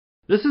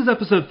This is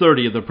episode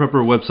 30 of the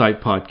Prepper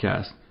Website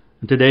Podcast.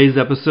 In today's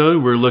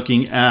episode, we're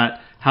looking at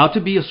how to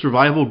be a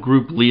survival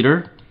group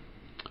leader,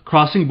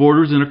 crossing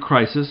borders in a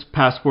crisis,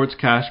 passports,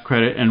 cash,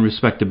 credit, and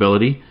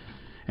respectability,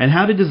 and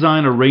how to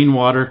design a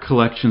rainwater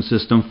collection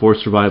system for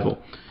survival.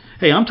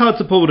 Hey, I'm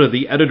Todd Sepulveda,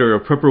 the editor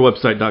of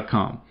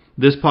PrepperWebsite.com.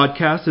 This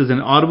podcast is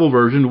an audible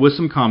version with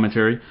some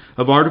commentary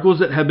of articles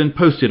that have been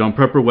posted on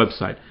Prepper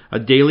Website, a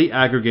daily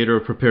aggregator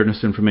of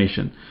preparedness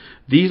information.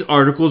 These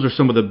articles are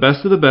some of the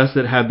best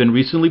that have been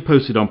recently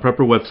posted on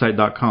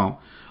PrepperWebsite.com.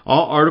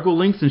 All article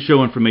links and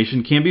show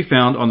information can be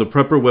found on the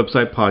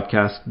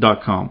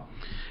PrepperWebsitePodcast.com.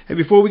 Hey,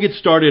 before we get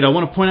started, I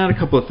want to point out a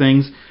couple of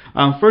things.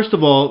 First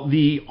of all,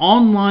 the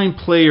online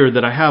player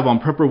that I have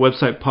on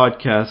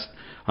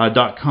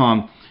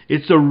PrepperWebsitePodcast.com,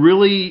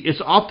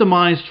 it's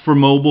optimized for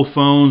mobile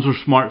phones or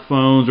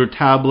smartphones or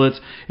tablets.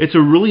 It's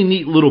a really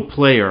neat little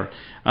player.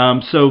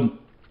 So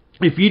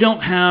if you don't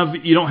have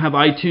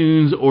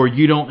iTunes or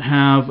you don't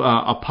have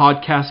a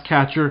podcast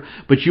catcher,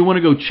 but you want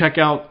to go check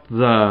out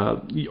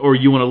or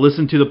you want to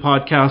listen to the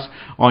podcast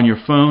on your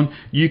phone,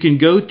 you can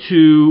go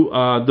to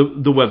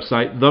the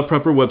website,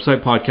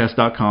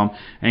 theprepperwebsitepodcast.com,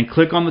 and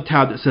click on the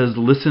tab that says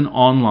Listen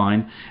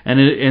Online,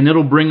 and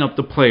it'll bring up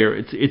the player.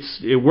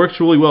 It works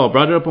really well. I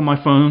brought it up on my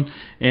phone,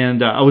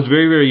 and I was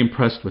very, very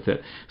impressed with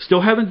it.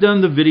 Still haven't done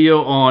the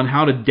video on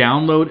how to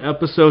download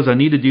episodes. I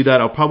need to do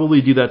that. I'll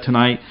probably do that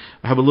tonight.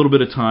 I have a little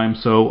bit of time,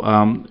 so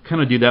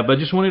kind of do that. But I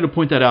just wanted to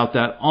point that out.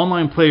 That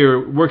online player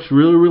works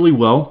really, really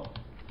well.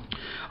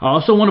 I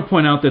also want to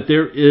point out that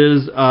there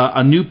is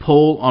a new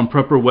poll on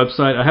Prepper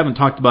website. I haven't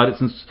talked about it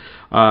since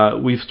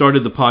we've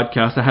started the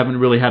podcast. I haven't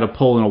really had a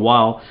poll in a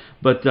while,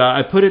 but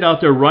I put it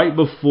out there right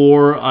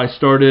before I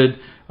started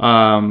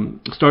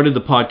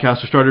the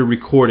podcast or started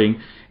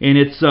recording. And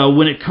it's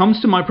when it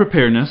comes to my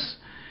preparedness,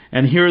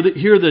 and here are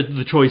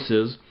the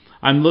choices.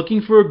 I'm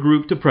looking for a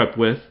group to prep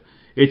with.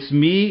 It's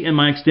me and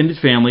my extended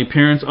family,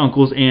 parents,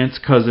 uncles, aunts,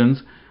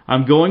 cousins.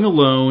 I'm going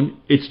alone.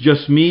 It's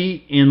just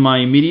me and my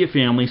immediate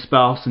family,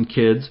 spouse, and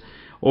kids.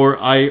 Or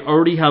I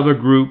already have a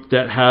group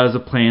that has a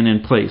plan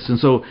in place. And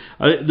so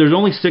there's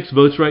only 6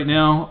 votes right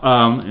now.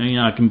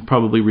 I can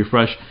probably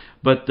refresh.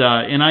 But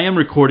and I am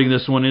recording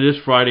this one. It is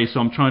Friday, so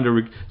I'm trying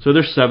to. So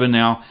there's 7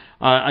 now.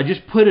 I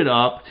just put it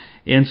up,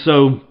 and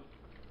so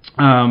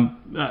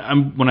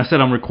when I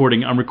said I'm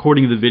recording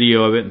the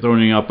video of it and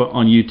throwing it up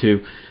on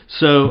YouTube.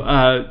 So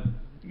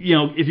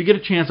if you get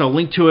a chance, I'll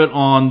link to it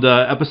on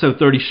the episode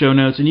 30 show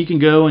notes, and you can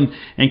go and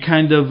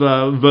kind of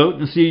vote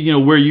and see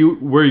where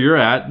you're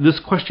at. This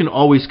question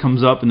always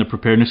comes up in the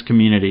preparedness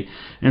community,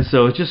 and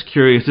so it's just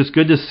curious. It's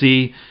good to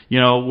see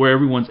where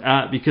everyone's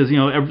at, because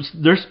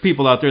there's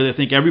people out there that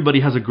think everybody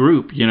has a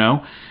group,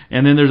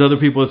 and then there's other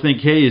people that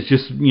think, hey, it's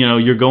just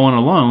you're going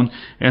alone,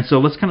 and so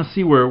let's kind of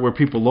see where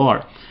people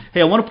are.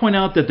 Hey, I want to point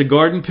out that the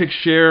garden pick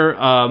share,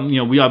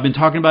 I've been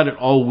talking about it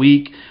all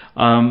week.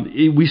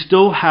 We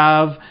still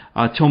have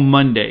till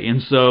Monday,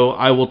 and so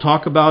I will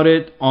talk about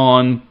it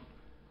on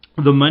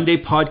the Monday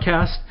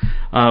podcast,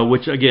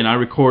 which again I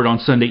record on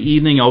Sunday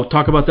evening. I'll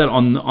talk about that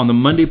on the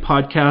Monday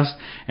podcast,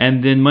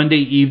 and then Monday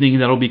evening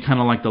that'll be kind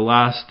of like the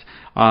last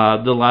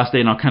day,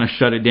 and I'll kind of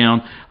shut it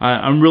down.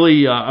 I'm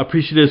really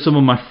appreciative of some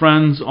of my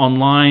friends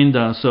online.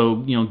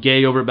 So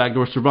Gay over at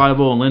Backdoor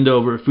Survival and Linda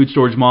over at Food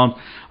Storage Mom,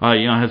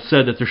 have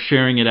said that they're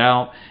sharing it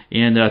out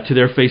and to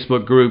their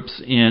Facebook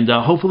groups, and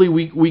hopefully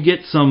we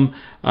get some.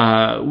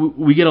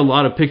 We get a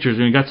lot of pictures,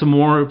 and we got some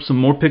more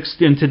pics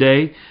in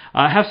today.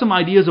 I have some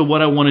ideas of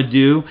what I want to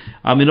do.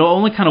 It'll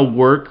only kind of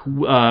work.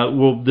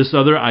 This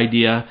other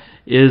idea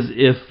is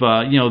if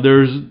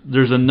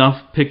there's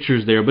enough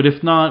pictures there, but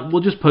if not,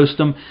 we'll just post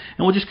them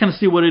and we'll just kind of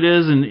see what it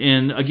is.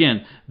 And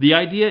again, the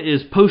idea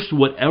is post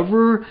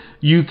whatever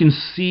you can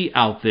see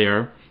out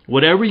there,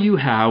 whatever you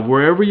have,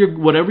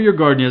 whatever your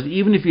garden is,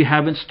 even if you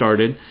haven't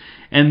started.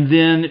 And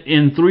then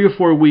in 3 or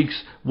 4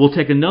 weeks, we'll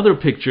take another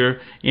picture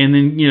and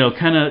then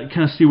kind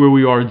of see where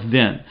we are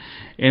then.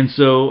 And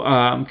so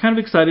I'm kind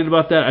of excited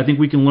about that. I think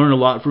we can learn a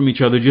lot from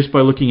each other just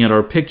by looking at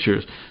our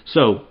pictures.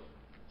 So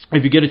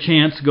if you get a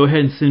chance, go ahead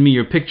and send me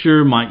your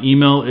picture. My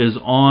email is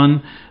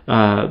on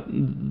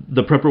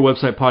the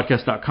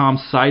PrepperWebsitePodcast.com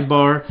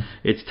sidebar.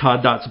 It's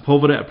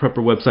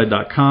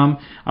todd.sepulveda@PrepperWebsite.com.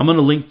 I'm going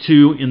to link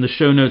to, in the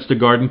show notes, the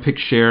Garden Pick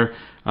Share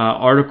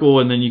article,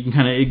 and then you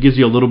can it gives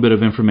you a little bit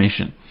of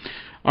information.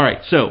 All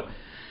right, so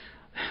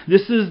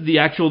this is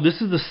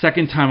the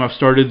second time I've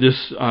started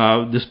this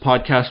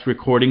podcast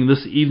recording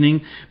this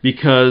evening,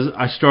 because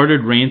I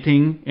started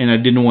ranting and I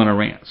didn't want to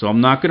rant. So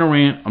I'm not going to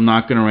rant.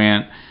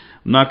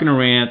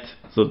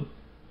 So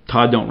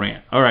Todd, don't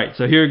rant. All right,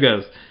 so here it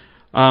goes.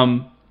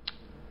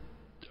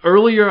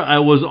 Earlier I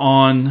was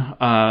on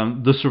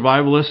the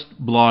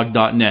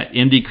survivalistblog.net,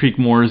 MD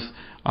Creekmore's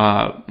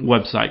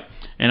website.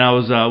 And I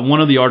was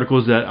one of the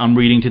articles that I'm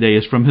reading today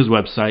is from his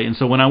website. And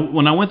so when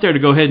I went there to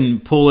go ahead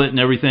and pull it and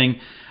everything,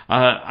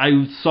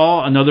 I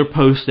saw another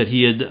post that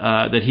he had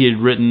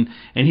written,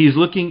 and he's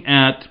looking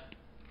at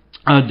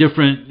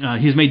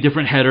he's made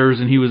different headers,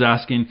 and he was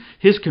asking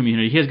his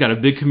community. He has got a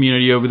big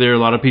community over there. A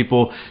lot of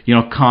people,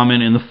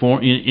 comment in the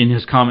in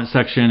his comment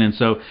section, and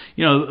so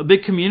a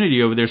big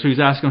community over there. So he's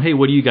asking, hey,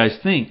 what do you guys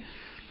think?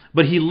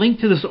 But he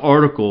linked to this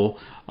article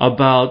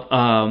about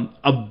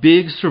a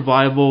big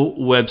survival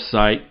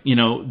website,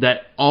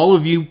 that all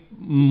of you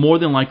more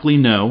than likely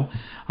know,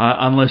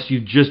 unless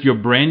you're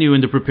brand new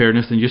into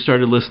preparedness and just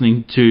started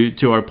listening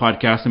to our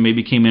podcast and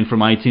maybe came in from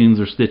iTunes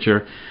or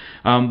Stitcher,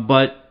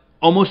 but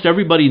almost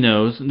everybody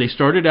knows. They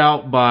started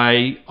out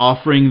by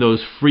offering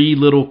those free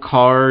little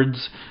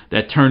cards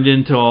that turned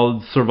into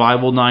all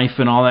survival knife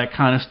and all that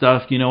kind of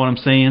stuff. You know what I'm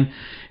saying?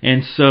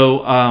 And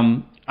so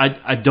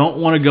I don't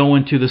want to go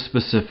into the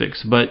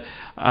specifics, but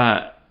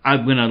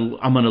I'm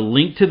gonna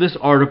link to this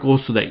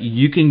article so that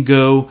you can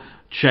go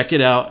check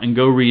it out and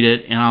go read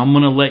it, and I'm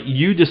gonna let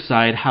you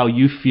decide how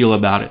you feel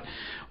about it.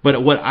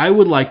 But what I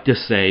would like to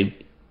say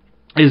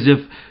is, if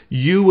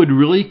you would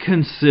really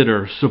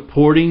consider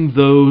supporting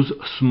those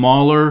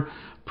smaller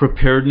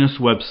preparedness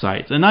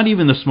websites, and not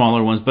even the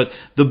smaller ones, but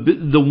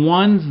the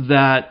ones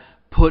that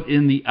put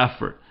in the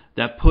effort.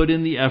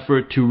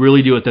 To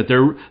really do it, that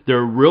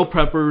they're real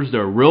preppers,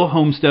 they're real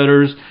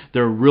homesteaders,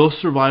 they're real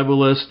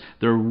survivalists,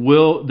 they're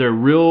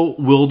real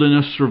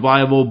wilderness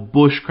survival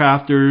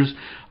bushcrafters.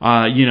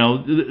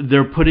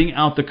 They're putting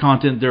out the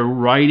content, they're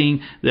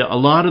writing. A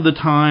lot of the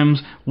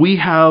times we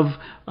have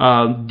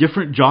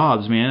different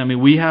jobs, man. I mean,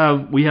 we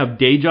have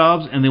day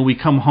jobs, and then we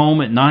come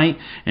home at night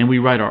and we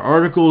write our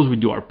articles, we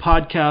do our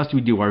podcast,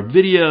 we do our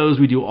videos,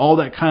 we do all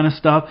that kind of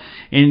stuff,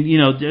 and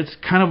it's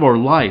kind of our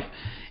life.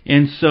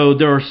 And so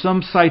there are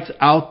some sites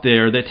out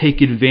there that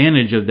take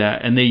advantage of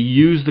that, and they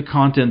use the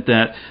content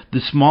that the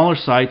smaller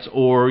sites,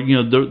 or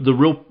the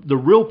real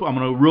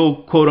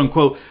quote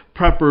unquote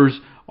preppers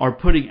are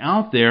putting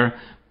out there,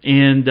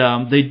 and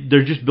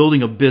they're just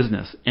building a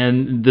business.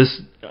 And this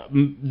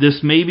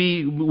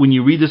maybe, when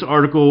you read this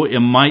article, it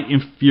might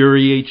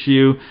infuriate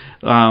you.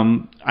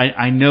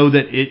 I know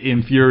that it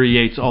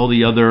infuriates all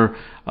the other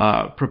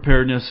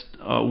preparedness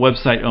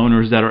website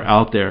owners that are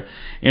out there,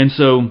 and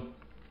so.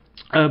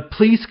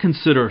 Please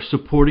consider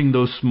supporting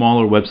those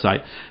smaller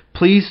websites.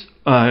 Please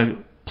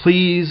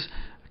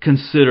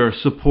consider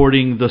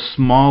supporting the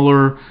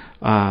smaller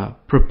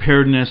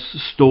preparedness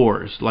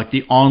stores, like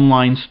the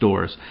online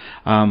stores.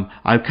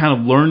 I've kind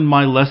of learned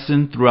my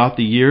lesson throughout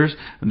the years.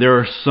 There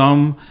are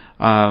some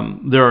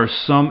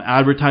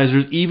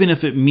advertisers, even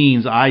if it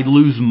means I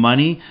lose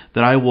money,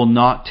 that I will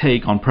not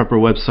take on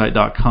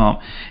prepperwebsite.com.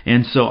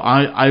 And so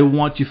I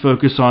want to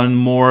focus on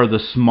more of the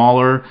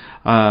smaller,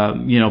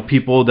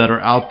 people that are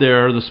out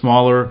there, the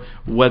smaller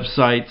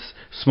websites,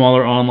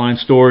 smaller online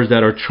stores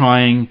that are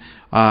trying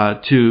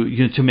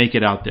to make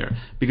it out there,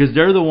 because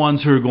they're the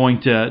ones who are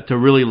going to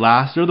really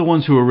last. They're the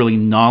ones who are really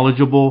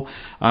knowledgeable,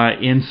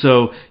 and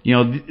so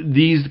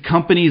these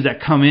companies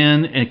that come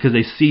in and because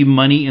they see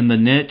money in the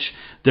niche,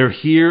 they're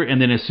here,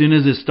 and then as soon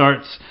as it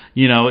starts,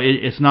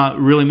 it's not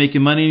really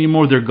making money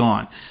anymore, they're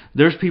gone.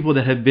 There's people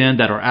that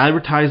are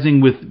advertising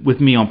with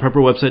me on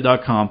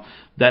prepperwebsite.com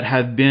that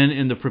have been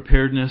in the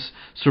preparedness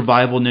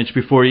survival niche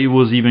before it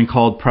was even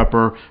called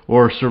prepper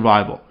or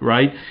survival,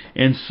 right?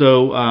 And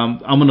so I'm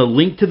going to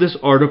link to this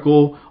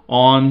article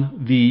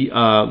on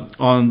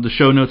the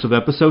show notes of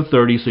episode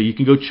 30, so you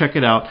can go check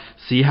it out,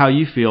 see how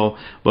you feel.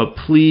 But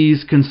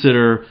please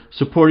consider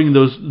supporting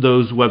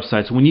those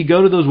websites. When you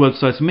go to those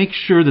websites, make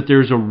sure that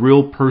there's a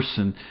real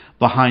person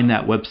behind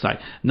that website.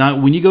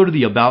 Not when you go to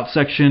the about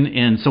section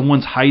and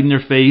someone's hiding their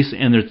face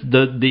and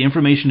the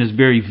information is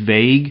very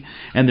vague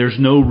and there's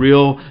no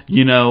real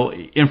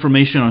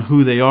information on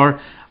who they are.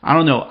 I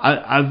don't know.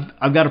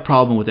 I've got a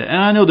problem with it, and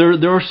I know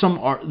there are some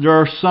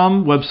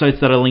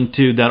websites that I link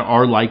to that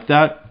are like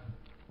that.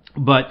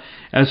 But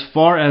as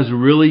far as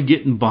really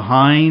getting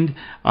behind,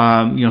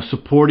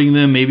 supporting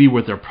them maybe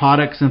with their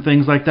products and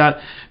things like that,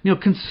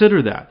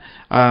 consider that.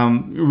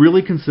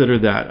 Really consider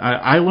that.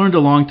 I learned a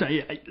long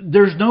time.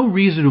 There's no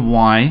reason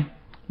why.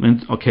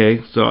 Okay,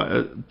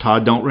 so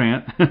Todd, don't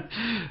rant.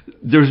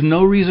 There's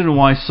no reason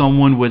why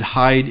someone would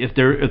hide, if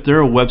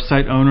they're a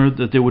website owner,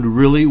 that they would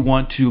really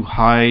want to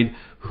hide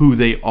who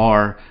they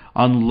are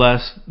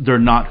unless they're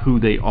not who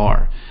they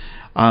are.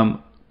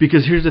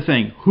 Because here's the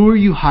thing: who are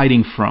you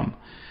hiding from?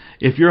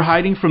 If you're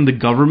hiding from the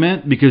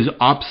government because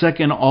OPSEC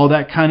and all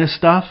that kind of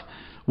stuff,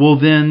 well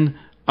then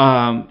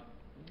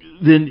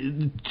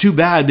too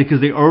bad,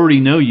 because they already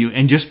know you.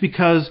 And just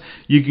because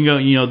you can go,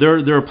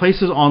 there are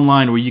places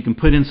online where you can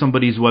put in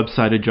somebody's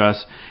website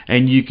address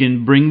and you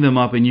can bring them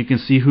up and you can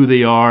see who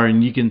they are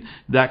and you can,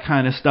 that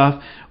kind of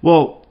stuff.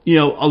 Well,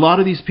 a lot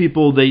of these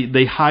people,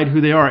 they hide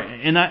who they are,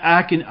 and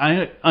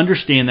I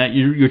understand that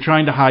you're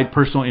trying to hide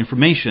personal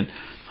information.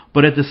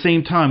 But at the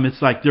same time,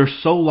 it's like they're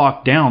so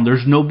locked down.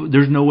 There's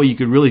no way you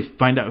could really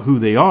find out who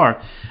they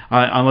are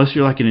unless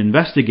you're like an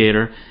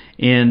investigator.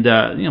 And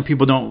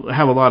people don't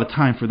have a lot of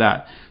time for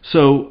that.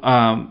 So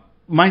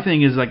my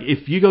thing is, like,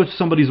 if you go to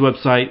somebody's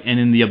website and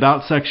in the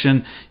about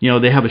section,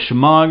 they have a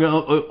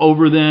shemagh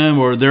over them,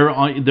 or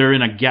they're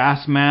in a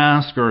gas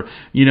mask, or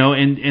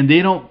and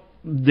they don't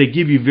they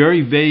give you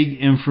very vague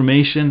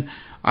information.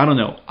 I don't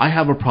know. I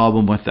have a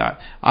problem with that.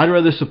 I'd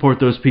rather support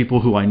those people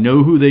who I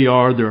know who they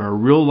are. They're a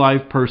real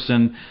live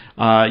person,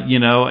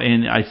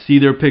 and I see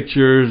their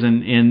pictures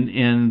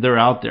and they're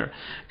out there.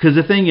 Because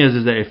the thing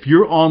is that if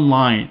you're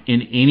online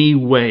in any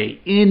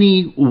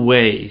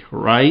way,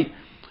 right?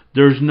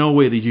 There's no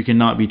way that you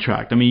cannot be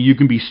tracked. I mean, you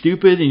can be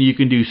stupid and you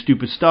can do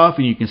stupid stuff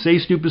and you can say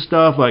stupid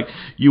stuff like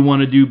you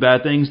want to do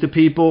bad things to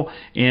people,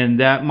 and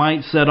that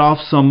might set off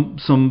some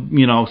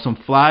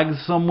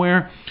flags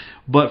somewhere.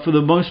 But for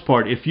the most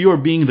part, if you are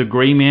being the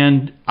gray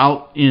man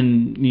out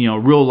in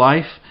real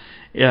life,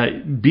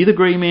 be the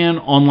gray man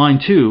online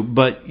too.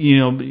 But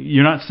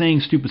you're not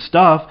saying stupid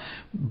stuff.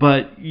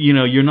 But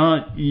you're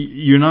not.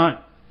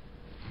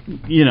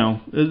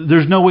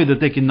 There's no way that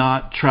they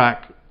cannot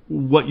track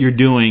what you're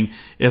doing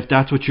if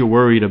that's what you're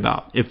worried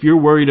about. If you're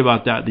worried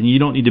about that, then you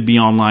don't need to be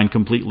online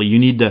completely. You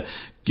need to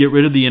get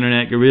rid of the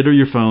internet, get rid of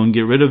your phone,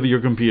 get rid of your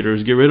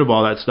computers, get rid of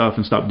all that stuff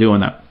and stop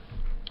doing that.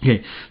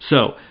 Okay,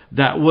 so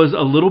that was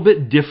a little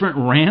bit different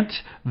rant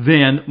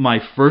than my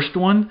first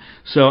one.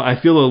 So I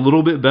feel a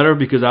little bit better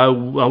because I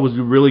was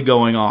really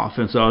going off.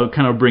 And so I'll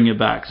kind of bring it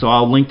back. So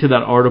I'll link to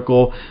that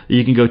article that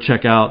you can go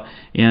check out.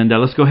 And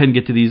let's go ahead and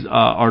get to these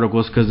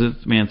articles because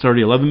it's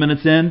already 11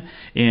 minutes in.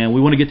 And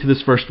we want to get to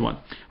this first one.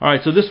 All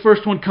right, so this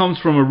first one comes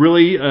from a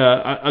really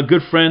a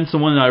good friend,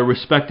 someone that I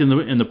respect in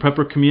the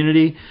prepper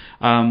community.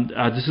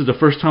 This is the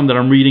first time that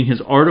I'm reading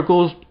his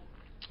articles.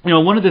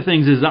 One of the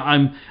things is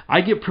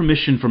I get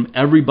permission from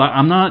everybody.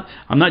 I'm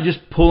not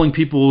just pulling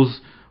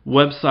people's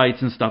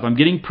websites and stuff. I'm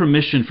getting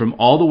permission from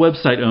all the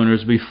website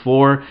owners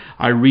before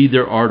I read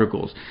their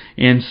articles.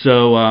 And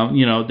so,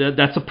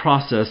 that's a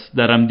process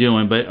that I'm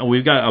doing. But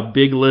we've got a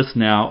big list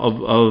now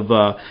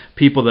of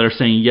people that are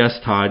saying, yes,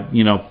 Todd,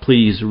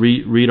 please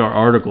read our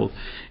articles.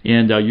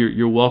 And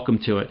you're welcome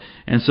to it.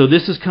 And so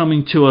this is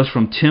coming to us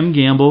from Tim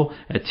Gamble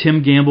at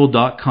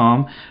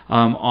timgamble.com.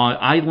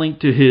 I link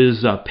to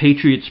his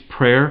Patriots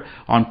Prayer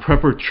on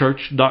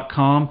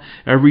prepperchurch.com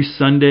every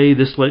Sunday.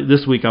 This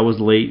week I was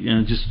late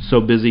and just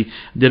so busy.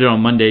 Did it on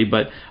Monday,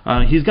 but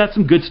he's got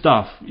some good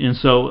stuff. And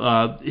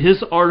so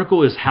his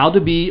article is How to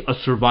Be a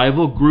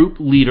Survival Group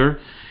Leader.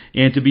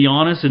 And to be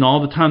honest, in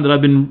all the time that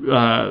I've been,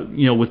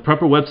 with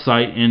Prepper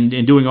website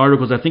and doing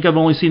articles, I think I've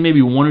only seen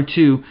maybe one or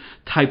two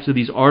types of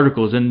these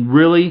articles. And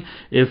really,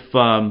 if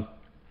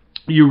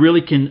you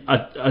really can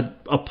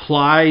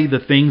apply the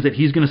things that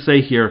he's going to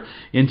say here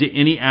into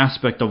any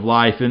aspect of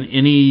life, in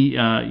any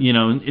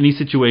in any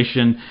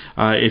situation.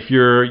 If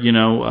you're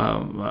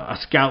a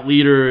scout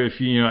leader,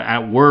 if you're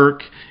at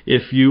work,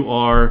 if you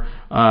are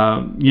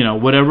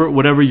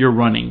whatever you're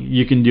running,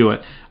 you can do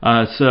it.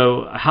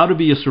 So how to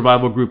be a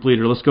survival group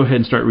leader. Let's go ahead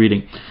and start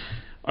reading.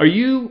 Are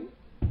you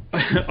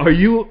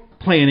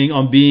planning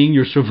on being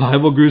your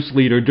survival group's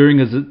leader during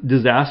a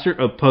disaster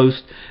or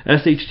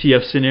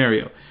post-SHTF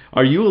scenario?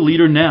 Are you a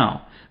leader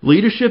now?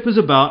 Leadership is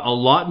about a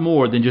lot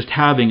more than just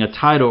having a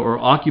title or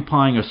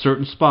occupying a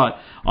certain spot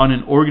on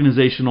an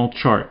organizational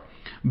chart.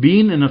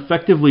 Being an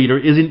effective leader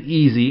isn't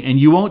easy, and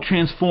you won't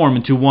transform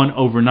into one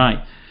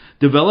overnight.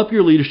 Develop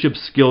your leadership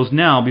skills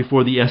now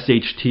before the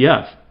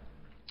SHTF.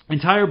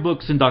 Entire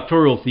books and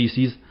doctoral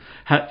theses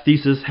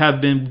have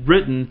been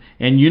written,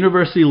 and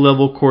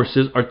university-level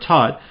courses are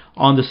taught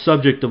on the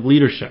subject of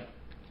leadership.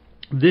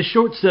 This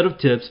short set of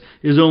tips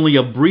is only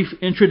a brief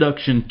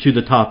introduction to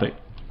the topic.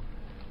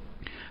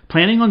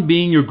 Planning on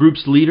being your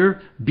group's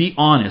leader? Be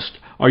honest.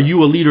 Are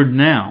you a leader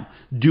now?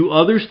 Do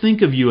others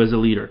think of you as a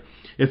leader?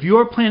 If you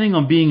are planning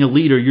on being a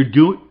leader, you're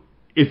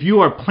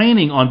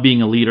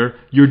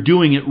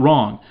doing it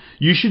wrong.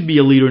 You should be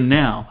a leader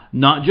now,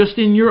 not just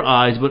in your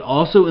eyes, but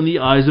also in the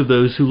eyes of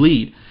those who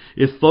lead.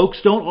 If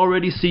folks don't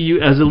already see you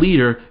as a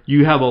leader,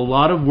 you have a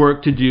lot of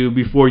work to do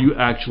before you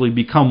actually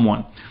become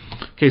one.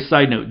 Okay,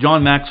 side note,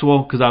 John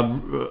Maxwell, because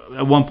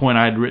at one point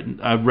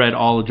I've read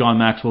all of John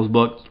Maxwell's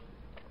books.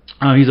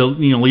 He's a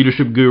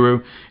leadership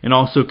guru, and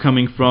also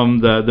coming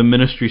from the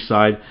ministry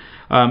side.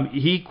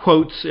 He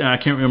quotes, and I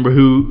can't remember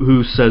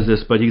who says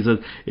this, but he says,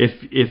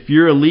 if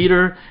you're a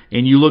leader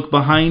and you look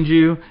behind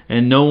you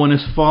and no one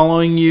is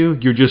following you,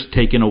 you're just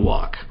taking a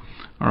walk.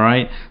 All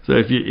right. So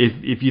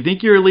if you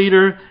think you're a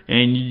leader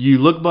and you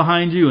look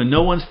behind you and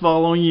no one's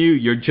following you,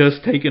 you're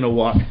just taking a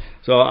walk.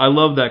 So I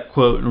love that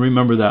quote and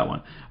remember that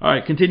one. All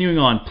right. Continuing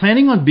on.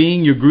 Planning on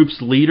being your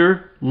group's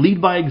leader,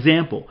 lead by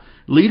example.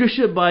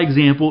 Leadership by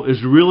example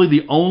is really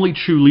the only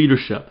true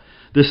leadership.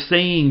 The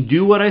saying,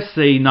 do what I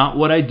say, not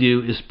what I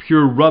do, is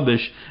pure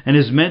rubbish and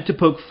is meant to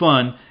poke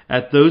fun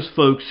at those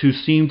folks who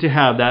seem to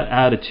have that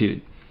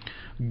attitude.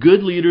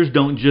 Good leaders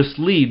don't just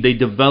lead, they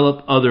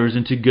develop others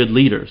into good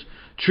leaders.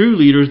 True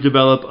leaders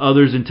develop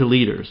others into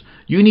leaders.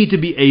 You need to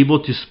be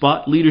able to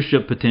spot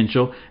leadership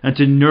potential and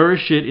to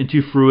nourish it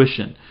into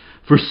fruition.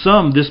 For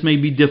some, this may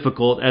be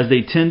difficult as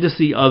they tend to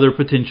see other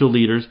potential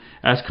leaders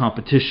as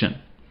competition.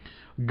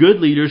 Good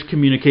leaders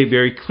communicate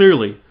very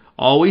clearly.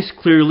 Always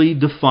clearly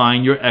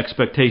define your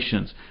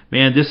expectations.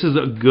 Man, this is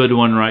a good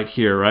one right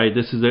here, right?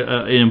 This is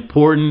an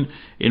important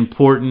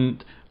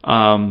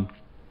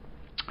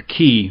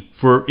key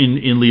for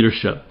in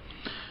leadership.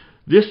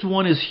 This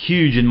one is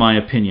huge in my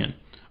opinion.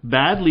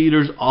 Bad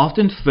leaders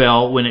often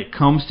fail when it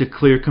comes to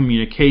clear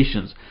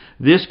communications.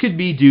 This could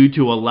be due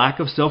to a lack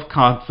of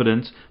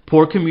self-confidence,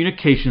 poor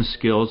communication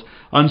skills,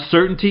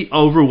 uncertainty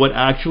over what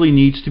actually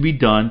needs to be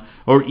done,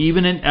 or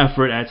even an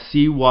effort at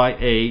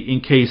CYA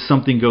in case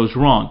something goes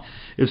wrong.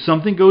 If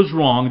something goes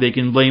wrong, they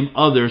can blame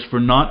others for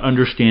not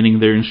understanding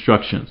their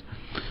instructions.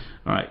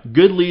 All right.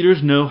 Good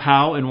leaders know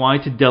how and why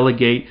to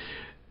delegate.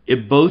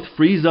 It both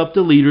frees up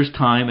the leader's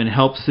time and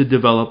helps to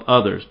develop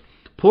others.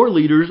 Poor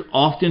leaders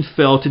often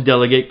fail to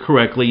delegate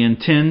correctly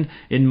and tend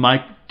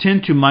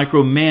to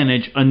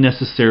micromanage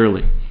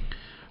unnecessarily.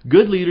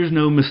 Good leaders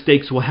know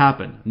mistakes will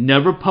happen.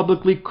 Never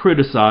publicly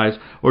criticize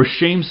or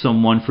shame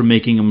someone for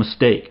making a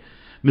mistake.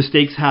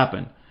 Mistakes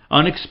happen.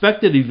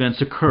 Unexpected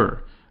events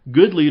occur.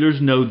 Good leaders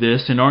know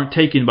this and aren't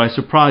taken by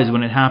surprise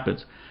when it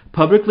happens.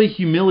 Publicly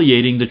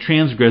humiliating the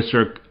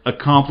transgressor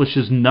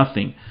accomplishes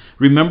nothing.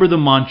 Remember the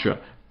mantra,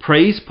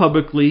 praise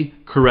publicly,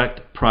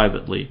 correct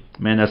privately.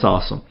 Man, that's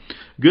awesome.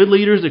 Good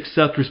leaders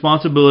accept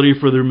responsibility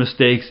for their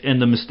mistakes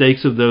and the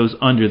mistakes of those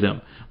under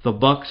them. The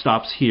buck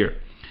stops here.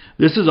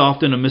 This is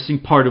often a missing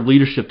part of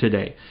leadership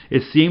today.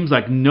 It seems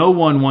like no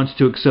one wants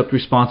to accept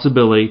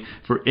responsibility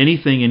for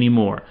anything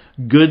anymore.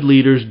 Good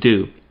leaders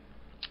do.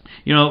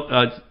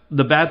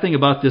 The bad thing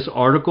about this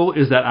article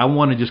is that I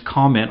want to just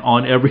comment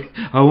on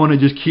I want to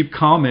just keep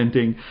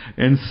commenting.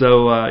 And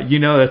so,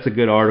 that's a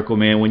good article,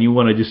 man, when you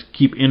want to just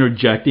keep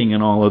interjecting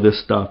and all of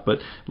this stuff. But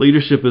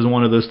leadership is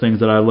one of those things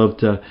that I love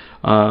to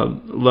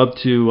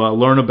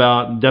learn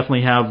about.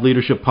 Definitely have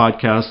leadership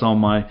podcasts on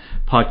my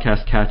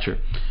podcast catcher.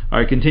 All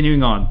right,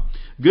 continuing on.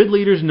 Good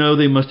leaders know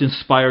they must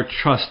inspire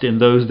trust in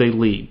those they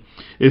lead.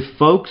 If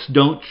folks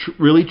don't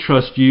really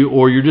trust you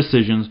or your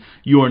decisions,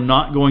 you are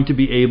not going to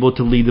be able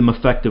to lead them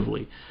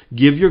effectively.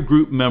 Give your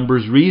group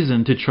members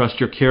reason to trust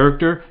your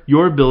character,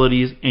 your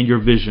abilities, and your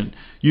vision.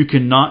 You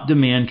cannot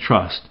demand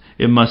trust.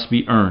 It must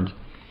be earned.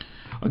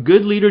 A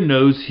good leader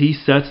knows he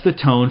sets the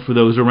tone for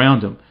those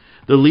around him.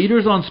 The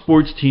leaders on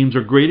sports teams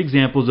are great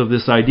examples of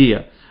this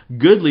idea.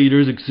 Good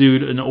leaders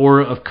exude an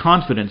aura of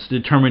confidence,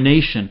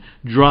 determination,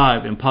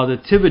 drive, and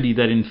positivity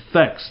that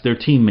infects their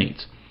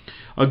teammates.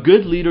 A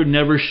good leader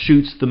never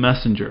shoots the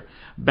messenger.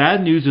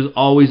 Bad news is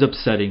always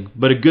upsetting,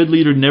 but a good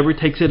leader never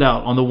takes it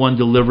out on the one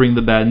delivering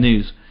the bad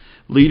news.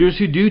 Leaders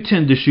who do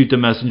tend to shoot the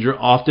messenger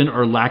often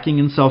are lacking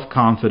in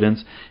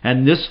self-confidence,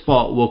 and this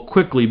fault will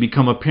quickly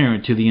become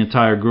apparent to the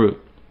entire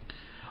group.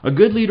 A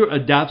good leader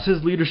adapts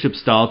his leadership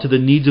style to the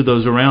needs of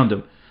those around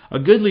him. A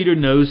good leader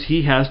knows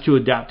he has to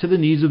adapt to the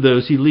needs of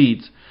those he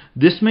leads.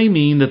 This may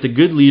mean that the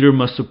good leader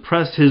must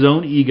suppress his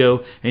own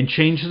ego and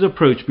change his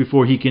approach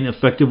before he can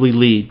effectively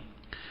lead.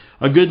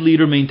 A good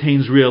leader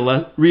maintains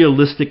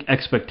realistic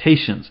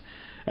expectations.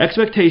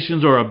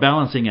 Expectations are a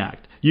balancing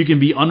act. You can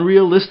be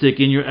unrealistic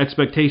in your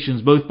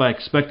expectations both by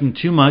expecting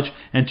too much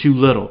and too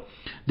little.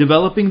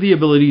 Developing the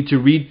ability to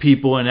read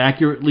people and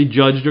accurately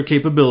judge their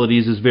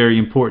capabilities is very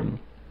important.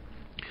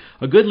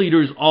 A good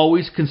leader is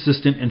always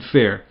consistent and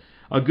fair.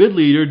 A good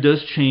leader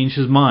does change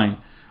his mind,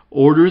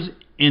 orders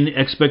in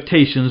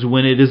expectations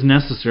when it is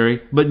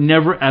necessary, but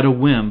never at a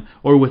whim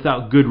or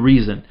without good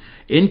reason.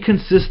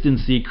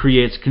 Inconsistency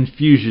creates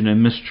confusion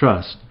and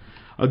mistrust.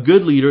 A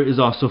good leader is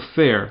also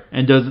fair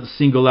and doesn't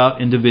single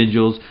out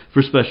individuals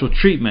for special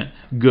treatment,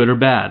 good or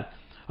bad.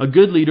 A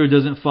good leader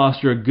doesn't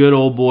foster a good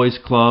old boys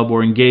club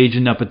or engage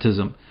in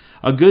nepotism.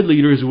 A good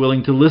leader is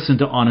willing to listen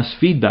to honest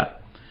feedback.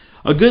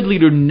 A good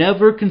leader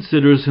never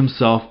considers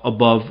himself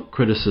above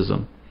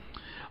criticism.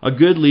 A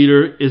good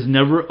leader is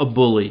never a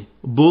bully.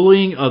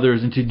 Bullying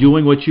others into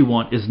doing what you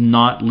want is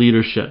not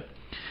leadership.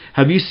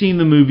 Have you seen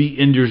the movie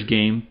Ender's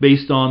Game,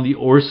 based on the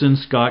Orson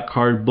Scott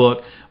Card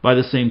book by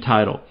the same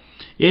title?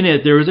 In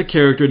it, there is a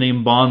character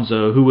named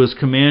Bonzo who was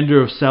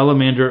commander of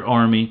Salamander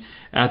Army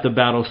at the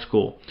battle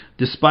school.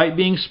 Despite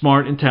being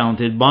smart and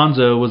talented,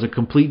 Bonzo was a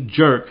complete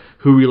jerk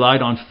who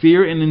relied on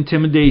fear and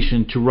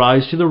intimidation to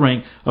rise to the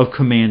rank of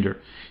commander.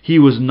 He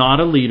was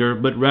not a leader,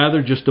 but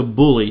rather just a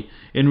bully.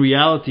 In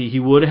reality, he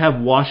would have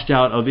washed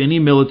out of any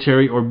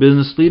military or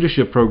business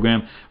leadership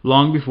program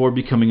long before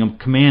becoming a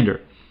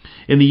commander.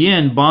 In the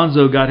end,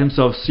 Bonzo got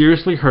himself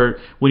seriously hurt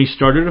when he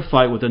started a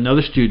fight with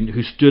another student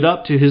who stood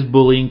up to his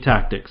bullying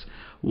tactics.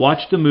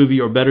 Watch the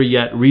movie, or better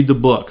yet, read the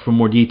book for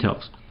more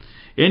details.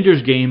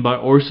 Ender's Game by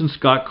Orson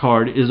Scott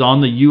Card is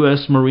on the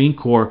U.S. Marine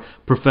Corps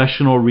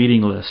professional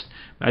reading list.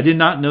 I did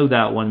not know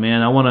that one,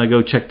 man. I want to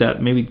go check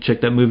that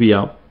movie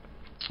out.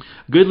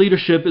 Good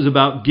leadership is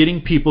about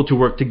getting people to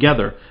work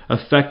together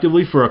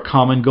effectively for a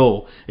common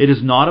goal. It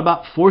is not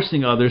about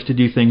forcing others to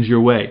do things your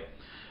way.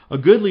 A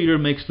good leader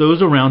makes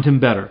those around him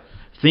better.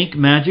 Think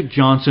Magic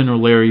Johnson or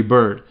Larry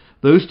Bird.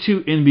 Those two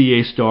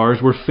NBA stars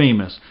were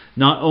famous,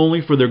 not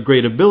only for their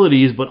great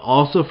abilities, but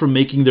also for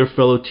making their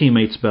fellow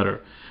teammates better.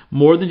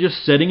 More than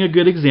just setting a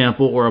good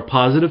example or a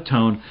positive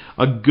tone,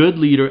 a good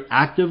leader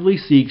actively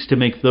seeks to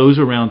make those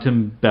around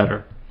him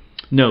better.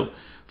 Note,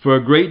 for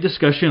a great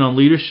discussion on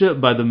leadership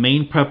by the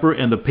Maine Prepper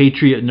and the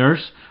Patriot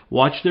Nurse,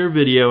 watch their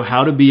video,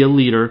 How to Be a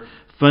Leader,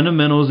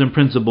 Fundamentals and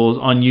Principles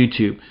on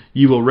YouTube.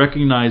 You will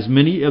recognize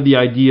many of the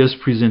ideas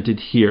presented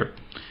here.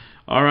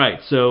 All right,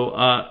 so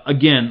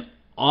again,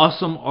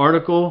 awesome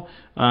article.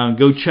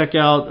 Go check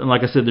out, and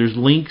like I said, there's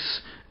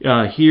links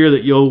here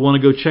that you'll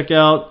want to go check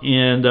out.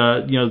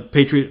 And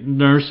Patriot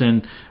Nurse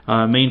and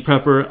Maine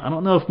Prepper. I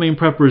don't know if Maine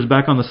Prepper is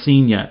back on the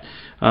scene yet.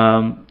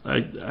 I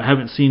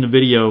haven't seen the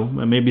video.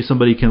 Maybe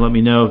somebody can let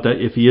me know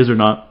if he is or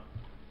not.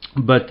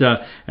 But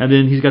and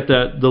then he's got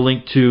the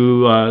link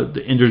to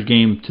the Ender's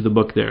Game to the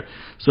book there.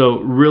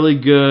 So really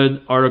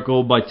good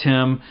article by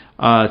Tim,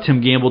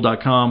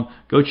 timgamble.com.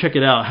 Go check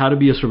it out. How to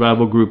be a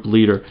survival group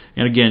leader.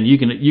 And again, you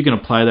can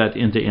apply that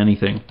into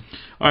anything.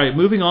 All right,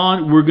 moving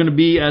on. We're going to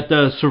be at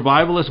the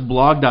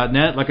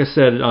survivalistblog.net. Like I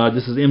said,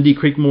 this is MD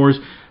Creekmore's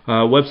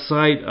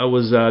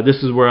website.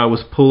 This is where I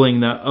was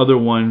pulling that other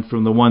one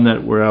from the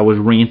one where I was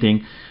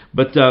ranting,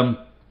 but.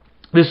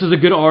 This is a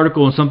good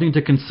article and something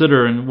to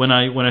consider. And when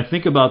I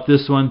think about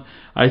this one,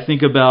 I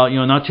think about,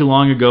 not too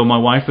long ago, my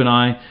wife and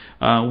I,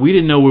 we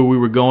didn't know where we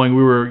were going.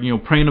 We were,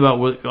 praying about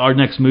what our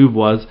next move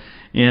was,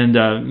 and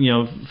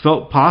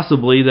felt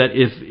possibly that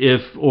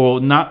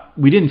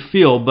we didn't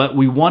feel, but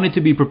we wanted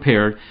to be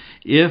prepared.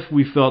 If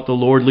we felt the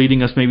Lord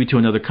leading us maybe to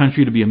another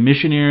country to be a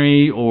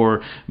missionary,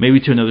 or maybe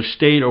to another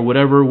state or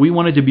whatever, we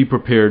wanted to be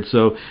prepared.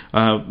 So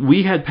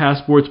we had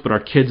passports, but our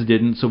kids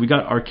didn't. So we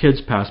got our kids'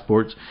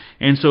 passports.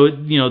 And so,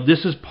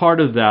 this is part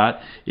of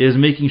that, is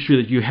making sure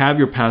that you have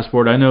your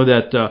passport. I know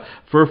that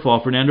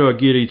Fernando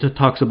Aguirre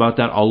talks about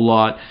that a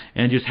lot,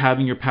 and just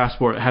having your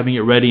passport, having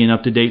it ready and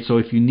up to date. So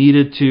if you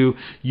needed to,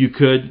 you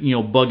could,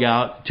 bug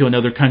out to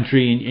another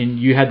country, and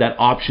you had that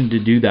option to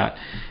do that.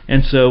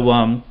 And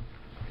so,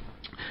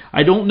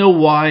 I don't know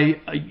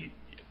why.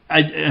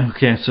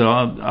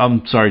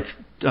 I'm sorry,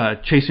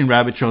 chasing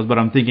rabbit trails, but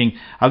I'm thinking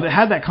I've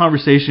had that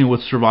conversation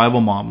with Survival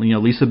Mom,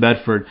 Lisa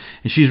Bedford,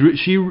 and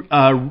she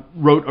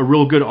wrote a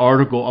real good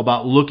article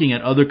about looking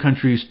at other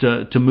countries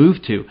to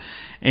move to.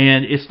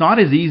 And it's not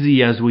as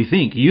easy as we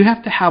think. You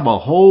have to have a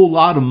whole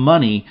lot of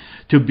money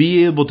to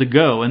be able to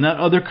go. And that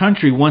other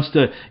country wants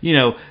to,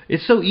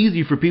 it's so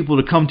easy for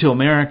people to come to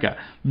America.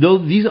 Though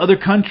these other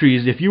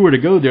countries, if you were to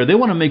go there, they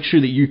want to make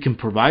sure that you can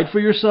provide for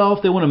yourself.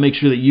 They want to make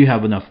sure that you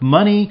have enough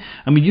money.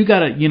 I mean, you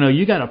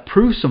gotta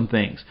prove some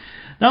things.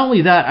 Not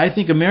only that, I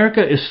think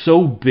America is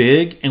so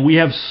big and we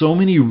have so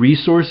many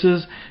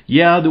resources.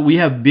 Yeah, that we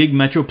have big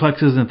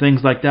metroplexes and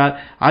things like that.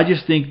 I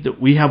just think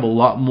that we have a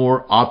lot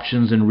more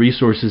options and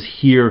resources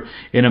here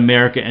in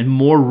America, and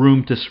more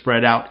room to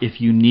spread out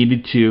if you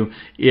needed to,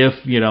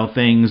 if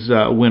things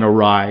went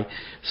awry.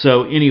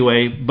 So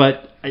anyway,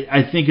 but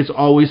I think it's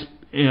always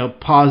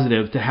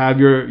positive to have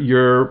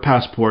your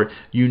passport.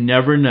 You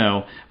never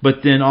know.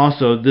 But then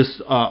also this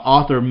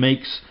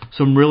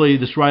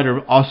this writer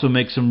also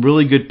makes some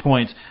really good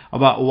points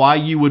about why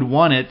you would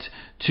want it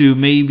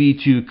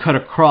to cut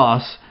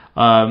across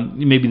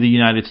maybe the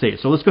United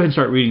States. So let's go ahead and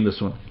start reading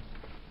this one.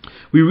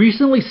 We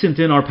recently sent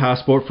in our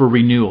passport for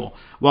renewal.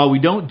 While we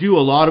don't do a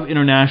lot of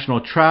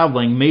international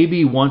traveling,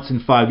 maybe once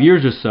in 5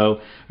 years or so,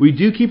 we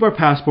do keep our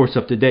passports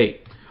up to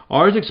date.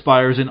 Ours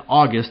expires in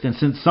August, and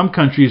since some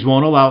countries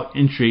won't allow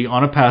entry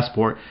on a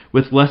passport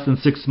with less than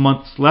 6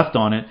 months left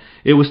on it,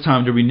 it was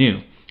time to renew.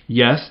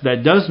 Yes,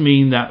 that does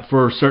mean that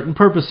for certain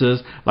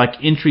purposes,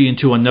 like entry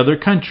into another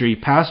country,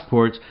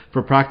 passports,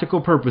 for practical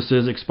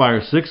purposes,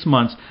 expire 6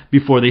 months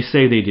before they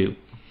say they do.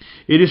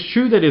 It is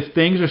true that if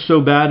things are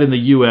so bad in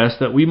the U.S.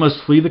 that we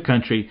must flee the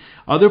country,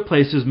 other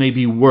places may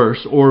be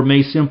worse or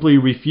may simply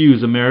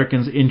refuse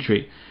Americans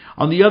entry.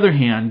 On the other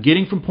hand,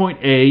 getting from point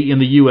A in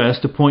the U.S.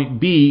 to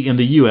point B in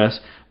the U.S.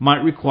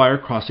 might require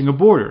crossing a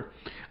border.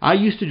 I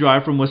used to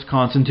drive from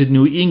Wisconsin to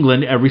New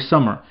England every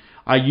summer.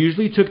 I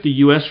usually took the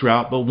U.S.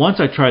 route, but once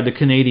I tried the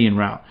Canadian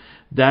route.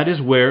 That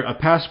is where a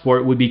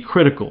passport would be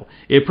critical.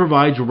 It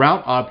provides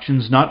route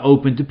options not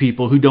open to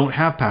people who don't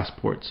have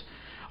passports.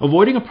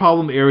 Avoiding a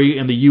problem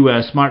area in the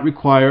U.S. might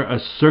require a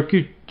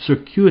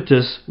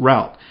circuitous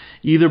route,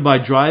 either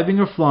by driving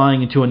or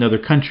flying into another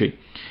country.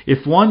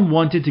 If one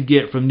wanted to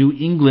get from New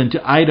England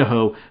to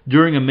Idaho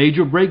during a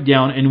major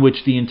breakdown in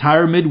which the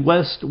entire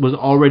Midwest was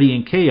already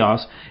in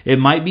chaos, it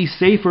might be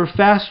safer,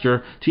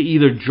 faster to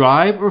either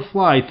drive or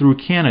fly through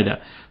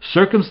Canada.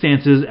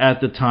 Circumstances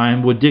at the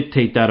time would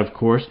dictate that, of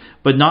course,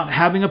 but not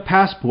having a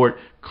passport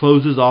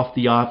closes off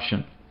the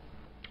option.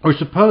 Or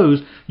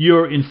suppose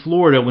you're in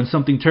Florida when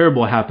something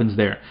terrible happens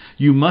there.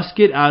 You must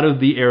get out of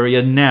the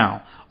area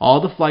now. All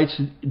the flights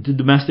to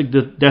domestic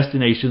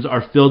destinations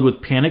are filled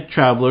with panicked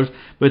travelers,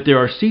 but there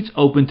are seats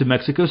open to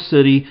Mexico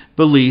City,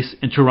 Belize,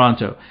 and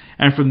Toronto.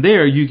 And from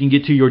there, you can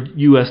get to your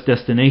U.S.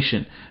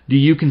 destination. Do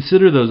you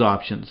consider those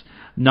options?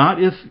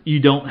 Not if you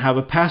don't have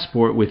a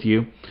passport with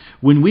you.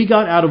 When we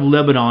got out of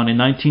Lebanon in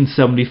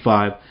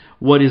 1975,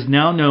 what is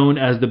now known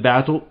as the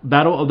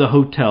Battle of the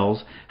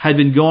Hotels had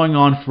been going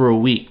on for a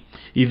week,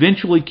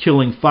 eventually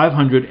killing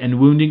 500 and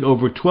wounding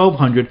over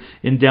 1,200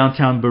 in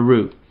downtown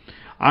Beirut.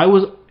 I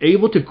was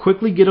able to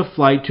quickly get a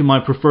flight to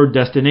my preferred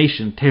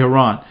destination,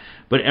 Tehran,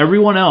 but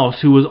everyone else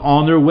who was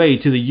on their way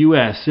to the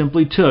U.S.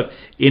 simply took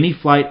any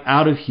flight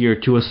out of here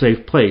to a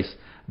safe place.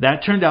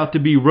 That turned out to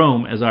be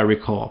Rome, as I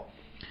recall.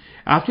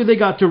 After they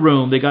got to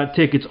Rome, they got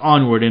tickets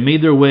onward and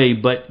made their way,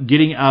 but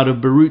getting out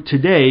of Beirut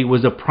today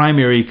was a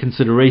primary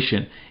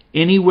consideration.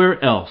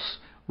 Anywhere else,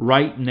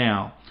 right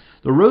now.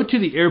 The road to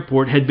the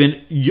airport had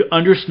been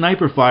under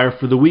sniper fire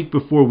for the week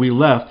before we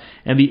left,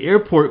 and the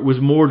airport was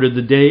mortared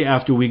the day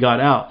after we got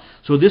out,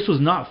 so this was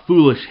not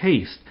foolish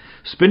haste.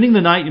 Spending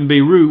the night in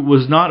Beirut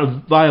was not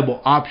a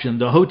viable option.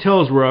 The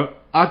hotels were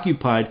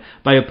occupied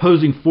by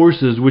opposing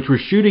forces which were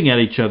shooting at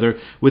each other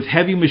with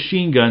heavy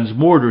machine guns,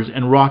 mortars,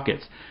 and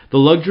rockets. The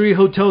luxury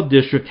hotel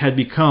district had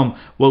become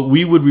what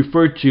we would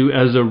refer to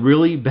as a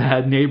really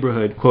bad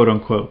neighborhood, quote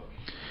unquote.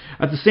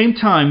 At the same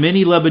time,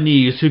 many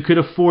Lebanese who could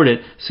afford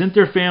it sent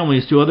their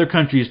families to other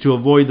countries to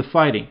avoid the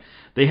fighting.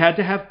 They had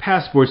to have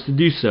passports to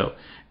do so.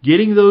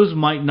 Getting those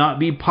might not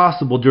be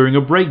possible during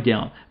a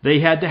breakdown.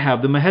 They had to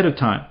have them ahead of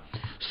time.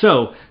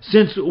 So,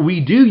 since we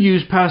do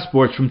use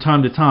passports from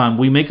time to time,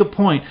 we make a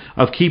point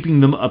of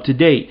keeping them up to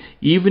date,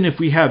 even if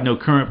we have no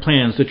current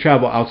plans to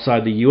travel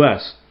outside the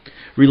U.S.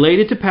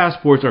 Related to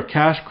passports are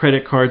cash,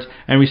 credit cards,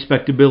 and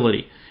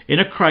respectability. In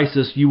a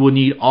crisis, you will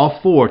need all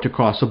four to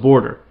cross a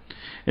border.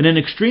 In an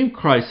extreme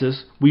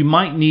crisis, we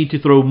might need to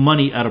throw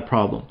money at a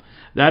problem.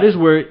 That is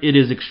where it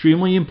is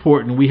extremely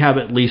important we have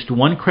at least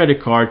one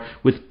credit card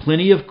with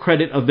plenty of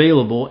credit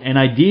available and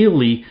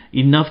ideally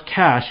enough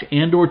cash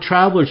and or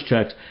traveler's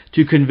checks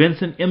to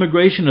convince an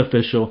immigration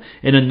official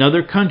in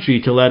another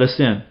country to let us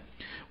in.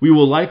 We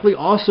will likely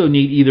also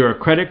need either a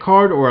credit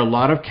card or a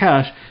lot of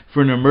cash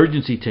for an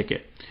emergency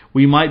ticket.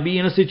 We might be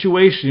in a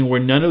situation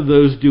where none of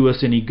those do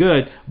us any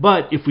good,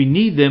 but if we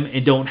need them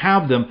and don't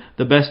have them,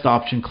 the best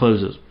option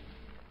closes.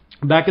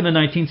 Back in the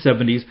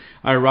 1970s,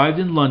 I arrived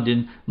in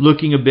London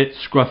looking a bit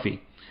scruffy.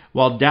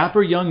 While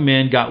dapper young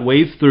men got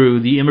waved through,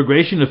 the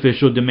immigration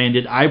official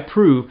demanded I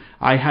prove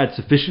I had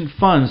sufficient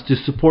funds to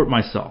support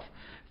myself.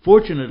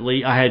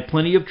 Fortunately, I had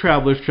plenty of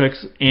traveler's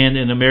checks and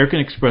an American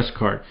Express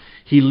card.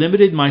 He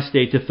limited my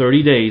stay to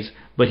 30 days,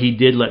 but he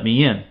did let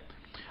me in.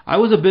 I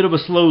was a bit of a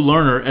slow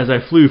learner as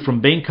I flew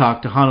from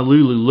Bangkok to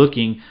Honolulu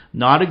looking,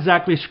 not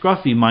exactly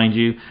scruffy, mind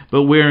you,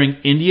 but wearing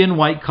Indian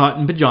white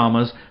cotton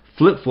pajamas,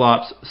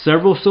 flip-flops,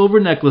 several silver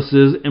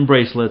necklaces and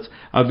bracelets,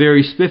 a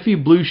very spiffy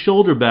blue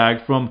shoulder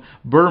bag from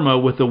Burma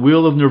with the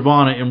wheel of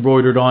Nirvana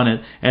embroidered on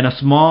it, and a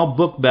small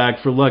book bag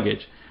for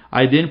luggage.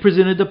 I then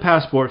presented the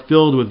passport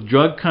filled with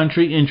drug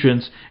country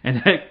entrance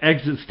and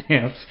exit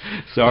stamps.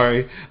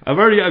 Sorry. I've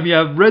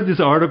read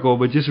this article,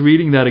 but just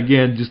reading that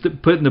again, just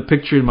putting the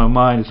picture in my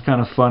mind is kind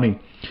of funny.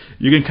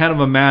 You can kind of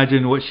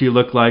imagine what she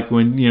looked like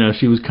when,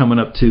 she was coming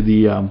up to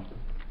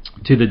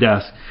the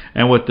desk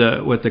and what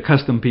the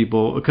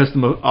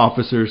custom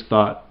officers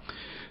thought.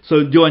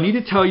 So do I need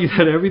to tell you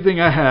that everything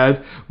I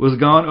had was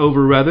gone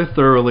over rather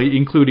thoroughly,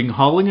 including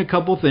hauling a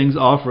couple things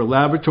off for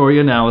laboratory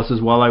analysis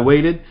while I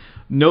waited?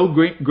 No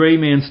gray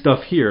man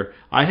stuff here.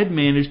 I had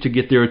managed to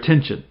get their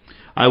attention.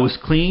 I was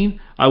clean.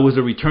 I was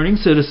a returning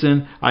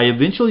citizen. I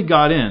eventually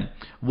got in.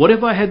 What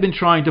if I had been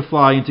trying to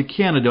fly into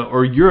Canada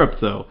or Europe,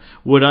 though?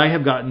 Would I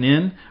have gotten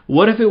in?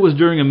 What if it was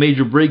during a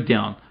major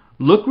breakdown?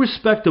 Look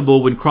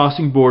respectable when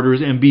crossing borders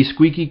and be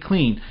squeaky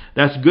clean.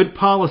 That's good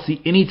policy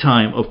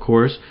anytime, of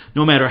course.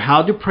 No matter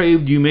how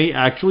depraved you may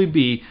actually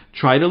be,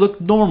 try to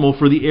look normal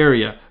for the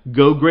area.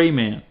 Go gray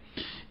man.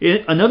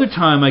 Another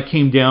time I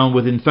came down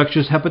with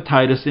infectious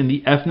hepatitis in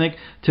the ethnic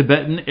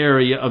Tibetan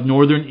area of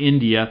northern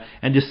India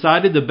and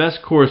decided the best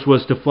course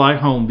was to fly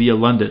home via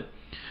London.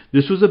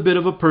 This was a bit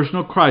of a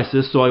personal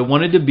crisis, so I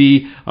wanted to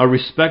be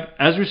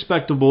as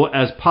respectable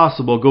as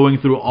possible going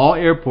through all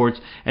airports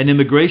and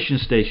immigration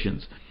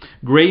stations.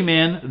 Gray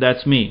man,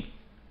 that's me.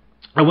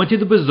 I went to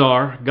the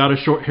bazaar, got a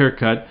short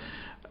haircut.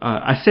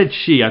 I said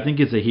she, I think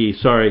it's a he,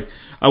 sorry.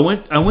 I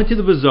went to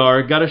the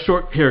bazaar, got a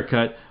short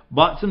haircut,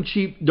 bought some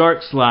cheap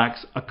dark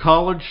slacks, a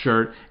collared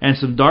shirt, and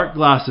some dark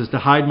glasses to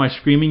hide my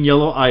screaming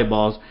yellow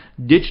eyeballs,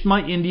 ditched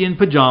my Indian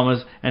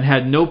pajamas, and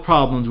had no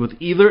problems with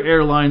either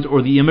airlines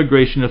or the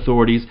immigration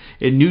authorities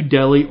in New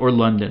Delhi or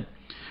London.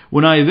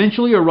 When I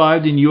eventually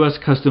arrived in U.S.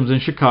 Customs in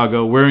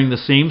Chicago wearing the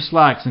same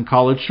slacks and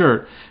collared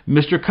shirt,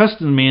 Mr.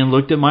 Customs Man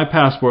looked at my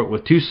passport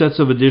with 2 sets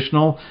of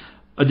additional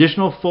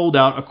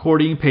fold-out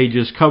accordion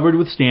pages covered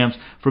with stamps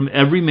from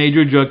every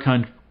major drug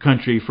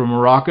country from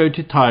Morocco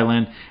to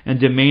Thailand and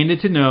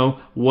demanded to know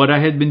what I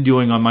had been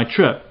doing on my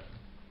trip.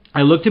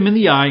 I looked him in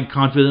the eye and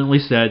confidently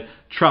said,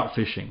 trout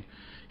fishing.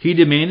 He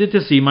demanded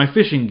to see my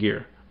fishing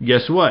gear.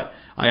 Guess what?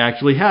 I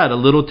actually had a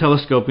little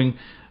telescoping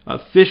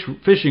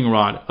fishing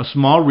rod, a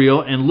small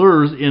reel, and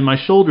lures in my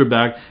shoulder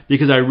bag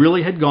because I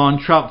really had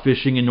gone trout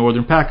fishing in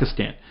northern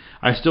Pakistan.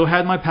 I still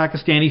had my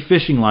Pakistani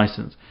fishing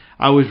license.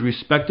 I was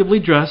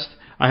respectably dressed.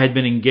 I had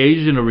been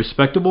engaged in a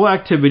respectable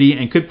activity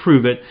and could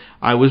prove it.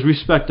 I was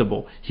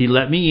respectable. He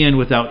let me in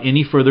without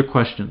any further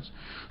questions.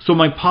 So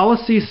my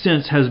policy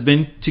since has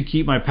been to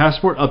keep my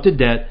passport up to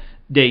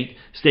date,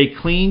 stay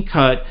clean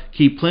cut,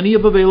 keep plenty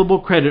of available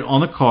credit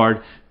on the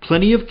card,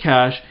 plenty of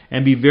cash,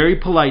 and be very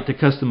polite to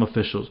custom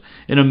officials.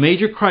 In a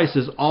major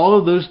crisis, all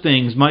of those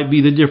things might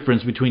be the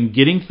difference between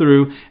getting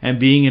through and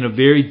being in a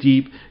very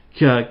deep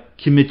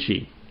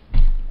kimichi.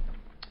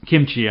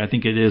 Kimchi, I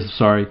think it is,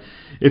 sorry.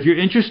 If you're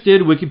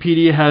interested,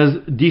 Wikipedia has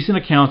decent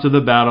accounts of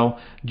the battle.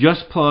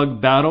 Just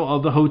plug Battle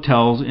of the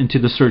Hotels into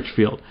the search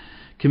field.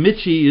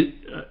 Kimchi,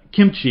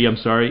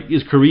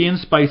 is Korean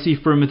spicy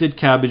fermented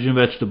cabbage and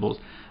vegetables.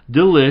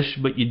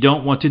 Delish, but you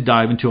don't want to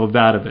dive into a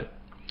vat of it.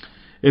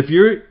 If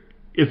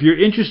you're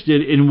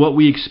interested in what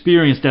we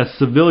experienced as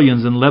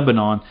civilians in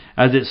Lebanon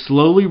as it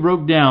slowly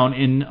broke down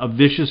in a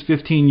vicious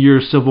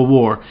 15-year civil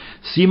war,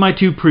 see my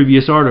 2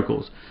 previous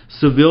articles.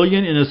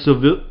 Civilian in a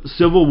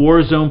Civil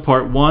War Zone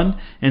Part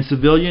 1 and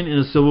Civilian in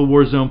a Civil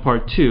War Zone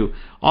Part 2.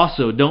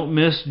 Also, don't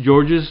miss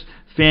George's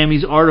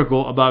Fami's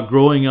article about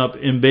growing up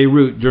in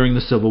Beirut during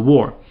the Civil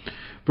War.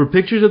 For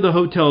pictures of the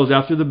hotels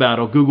after the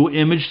battle, Google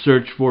image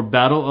search for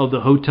Battle of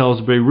the Hotels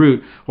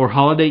Beirut or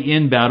Holiday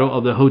Inn Battle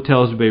of the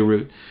Hotels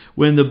Beirut.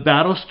 When the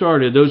battle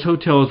started, those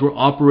hotels were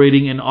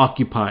operating and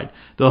occupied.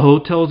 The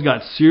hotels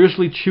got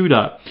seriously chewed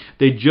up.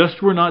 They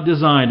just were not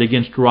designed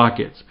against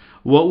rockets.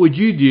 What would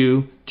you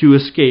do to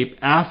escape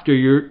after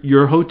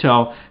your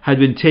hotel had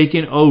been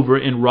taken over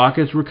and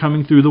rockets were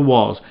coming through the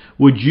walls?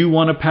 Would you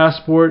want a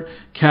passport,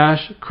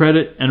 cash,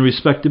 credit, and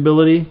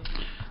respectability?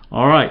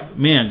 All right,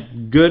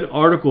 man, good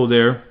article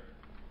there.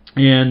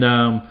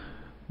 And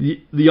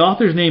the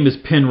author's name is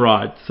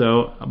Penrod,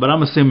 but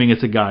I'm assuming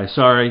it's a guy.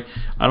 Sorry,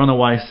 I don't know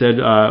why I said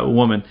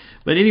woman.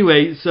 But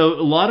anyway, so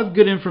a lot of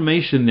good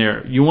information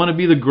there. You want to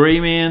be the gray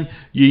man.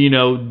 You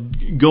know,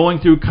 going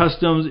through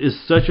customs is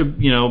such a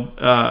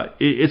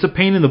it's a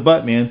pain in the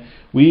butt, man.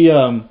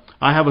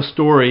 I have a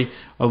story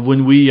of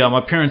when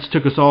my parents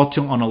took us all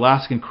on an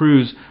Alaskan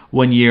cruise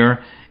one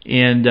year,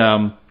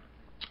 and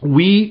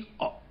we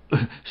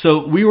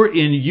were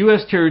in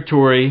U.S.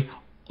 territory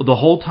the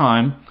whole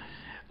time.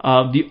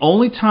 The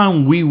only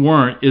time we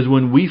weren't is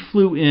when we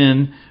flew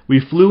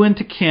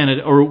into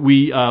Canada, or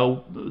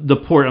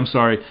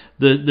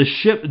the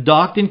ship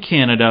docked in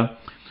Canada.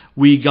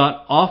 We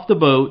got off the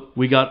boat,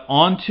 we got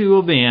onto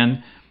a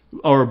van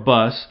or a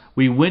bus,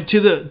 we went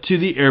to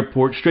the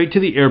airport, straight to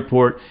the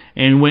airport,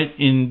 and went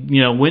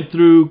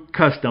through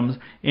customs.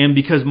 And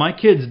because my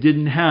kids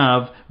we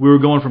were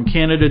going from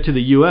Canada to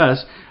the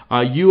U.S.,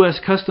 U.S.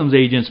 customs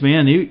agents,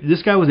 man,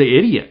 this guy was an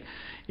idiot.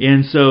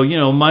 And so,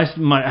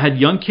 I had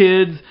young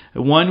kids.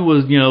 One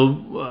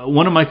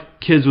of my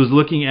kids was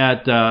looking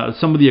at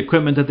some of the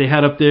equipment that they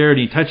had up there, and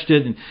he touched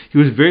it, and he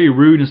was very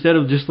rude. Instead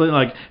of just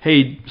like,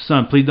 "Hey,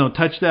 son, please don't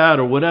touch that,"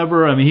 or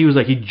whatever. I mean,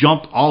 he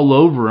jumped all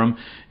over him,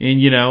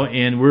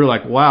 and we were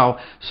like, wow.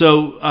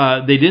 So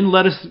they didn't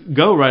let us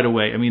go right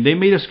away. I mean, they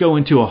made us go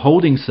into a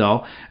holding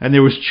cell, and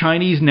there was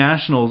Chinese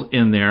nationals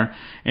in there.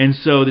 And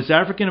so this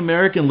African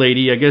American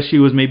lady, I guess she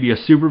was maybe a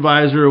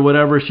supervisor or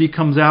whatever, she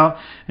comes out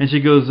and she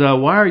goes,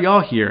 "Why are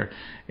y'all here?"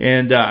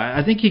 And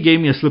I think he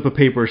gave me a slip of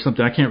paper or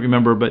something. I can't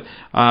remember, but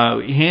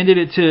he handed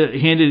it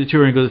to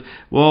her and goes,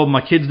 "Well, my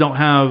kids don't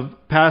have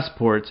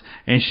passports."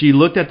 And she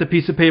looked at the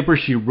piece of paper,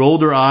 she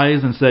rolled her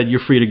eyes and said,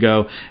 "You're free to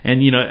go,"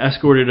 and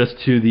escorted us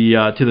to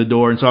the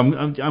door. And so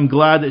I'm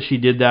glad that she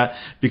did that,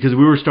 because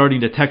we were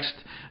starting to text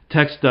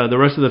the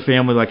rest of the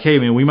family like, "Hey,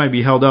 man, we might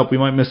be held up. We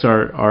might miss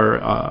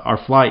our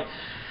flight."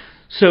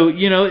 So,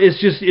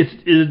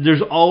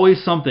 there's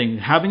always something.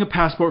 Having a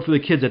passport for the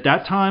kids at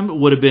that time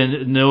would have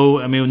been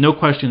no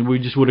question. We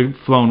just would have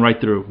flown right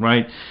through,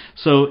 right?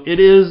 So it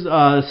is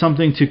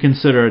something to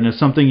consider, and it's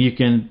something you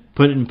can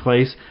put in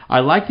place.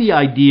 I like the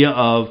idea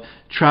of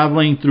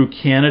traveling through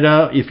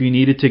Canada if you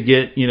needed to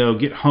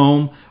get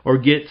home or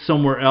get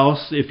somewhere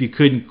else if you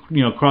couldn't,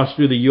 cross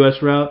through the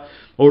U.S. route.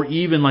 Or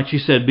even, like he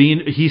said, being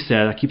in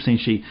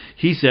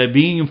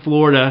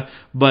Florida,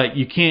 but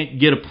you can't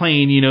get a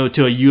plane,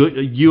 to a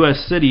U.S.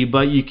 city,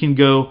 but you can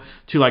go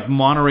to like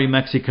Monterrey,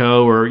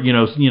 Mexico, or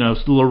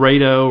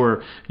Laredo,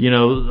 or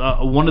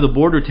one of the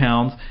border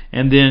towns,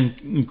 and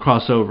then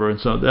cross over.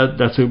 And so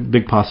that's a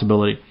big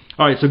possibility.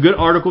 All right, so good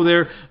article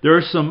there. There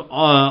are some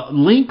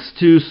links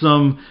to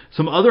some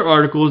other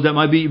articles that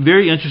might be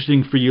very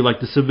interesting for you, like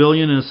the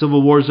Civilian in a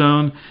Civil War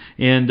Zone,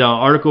 and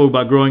article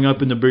about growing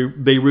up in the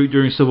Beirut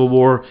during Civil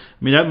War.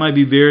 I mean, that might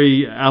be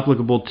very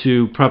applicable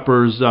to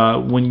preppers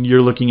when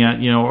you're looking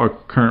at our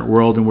current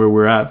world and where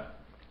we're at.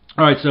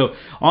 All right, so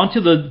on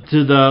to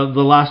the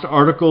last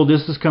article.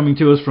 This is coming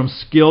to us from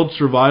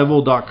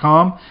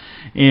SkilledSurvival.com,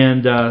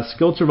 and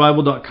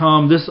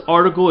SkilledSurvival.com. This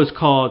article is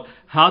called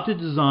 "How to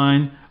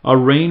Design a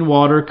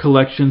Rainwater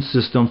Collection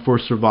System for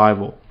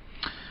Survival."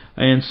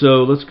 And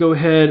so let's go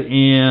ahead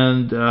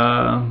and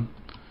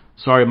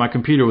sorry, my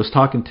computer was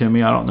talking to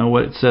me. I don't know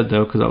what it said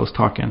though, because I was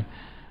talking.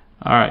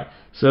 All right,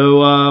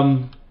 so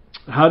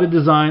how to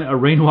design a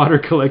rainwater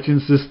collection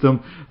system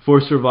for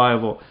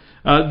survival.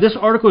 This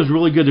article is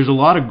really good. There's a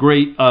lot of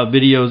great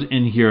videos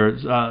in here.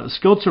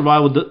 Skilled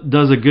Survival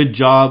does a good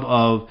job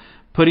of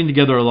putting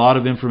together a lot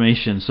of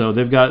information. So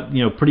they've got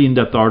pretty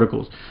in-depth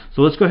articles.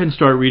 So let's go ahead and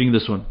start reading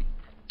this one.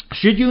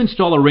 Should you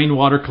install a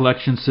rainwater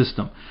collection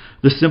system?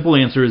 The simple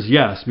answer is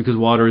yes, because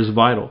water is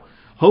vital.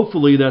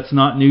 Hopefully that's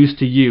not news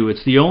to you.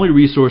 It's the only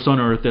resource on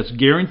Earth that's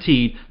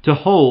guaranteed to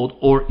hold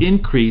or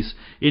increase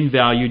in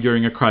value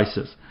during a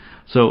crisis.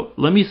 So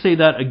let me say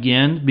that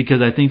again,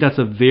 because I think that's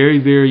a very,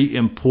 very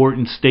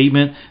important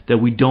statement that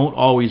we don't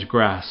always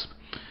grasp.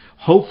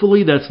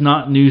 Hopefully that's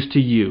not news to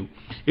you.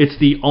 It's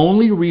the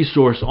only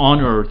resource on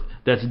Earth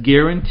that's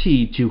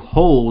guaranteed to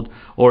hold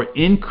or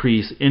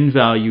increase in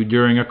value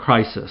during a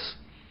crisis.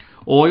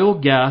 Oil,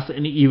 gas,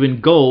 and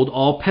even gold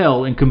all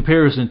pale in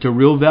comparison to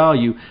real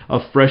value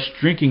of fresh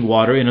drinking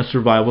water in a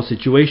survival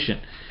situation.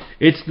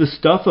 It's the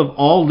stuff of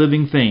all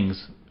living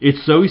things.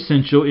 It's so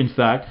essential, in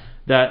fact,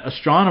 that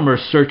astronomers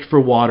search for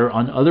water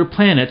on other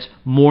planets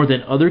more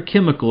than other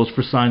chemicals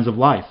for signs of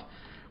life.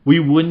 We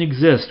wouldn't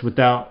exist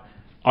without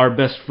our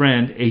best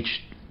friend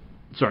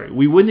H2O.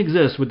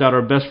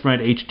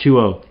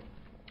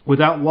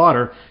 Without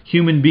water,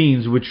 human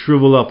beings would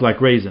shrivel up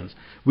like raisins.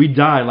 We'd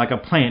die like a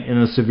plant in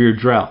a severe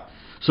drought.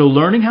 So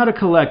learning how to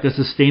collect a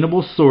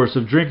sustainable source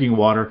of drinking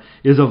water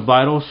is a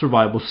vital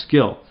survival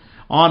skill.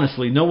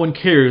 Honestly, no one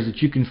cares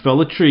that you can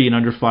fell a tree in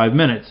under 5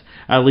 minutes,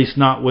 at least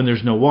not when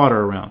there's no water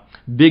around.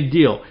 Big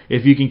deal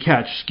if you can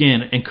catch,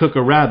 skin, and cook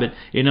a rabbit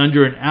in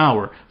under an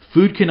hour.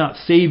 Food cannot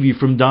save you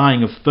from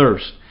dying of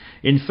thirst.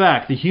 In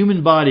fact, the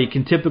human body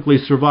can typically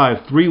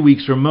survive 3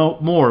 weeks or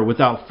more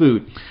without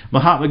food.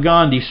 Mahatma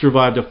Gandhi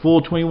survived a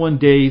full 21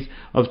 days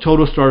of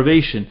total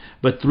starvation,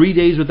 but 3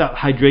 days without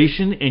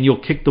hydration and you'll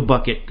kick the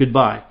bucket.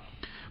 Goodbye.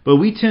 But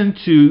we tend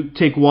to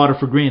take water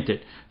for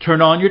granted.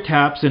 Turn on your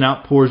taps and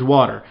out pours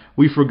water.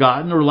 We've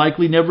forgotten or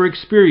likely never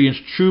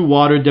experienced true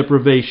water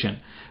deprivation.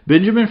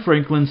 Benjamin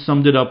Franklin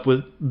summed it up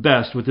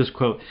best with this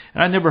quote.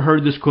 And I never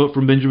heard this quote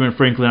from Benjamin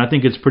Franklin. I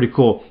think it's pretty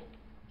cool.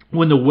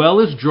 When the well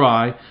is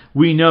dry,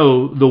 we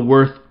know the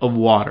worth of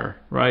water,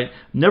 right?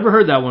 Never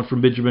heard that one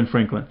from Benjamin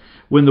Franklin.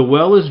 When the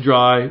well is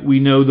dry, we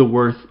know the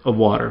worth of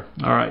water.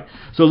 All right.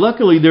 So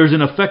luckily, there's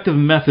an effective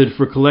method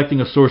for collecting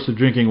a source of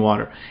drinking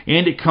water,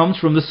 and it comes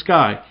from the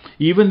sky.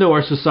 Even though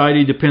our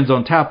society depends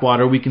on tap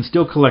water, we can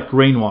still collect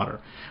rainwater.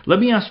 Let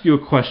me ask you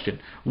a question.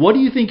 What do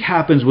you think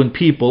happens when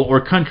people or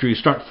countries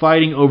start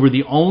fighting over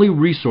the only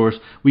resource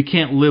we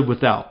can't live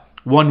without?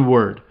 One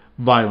word: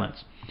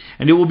 violence.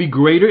 And it will be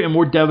greater and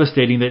more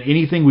devastating than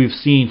anything we've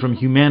seen from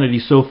humanity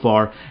so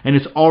far, and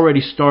it's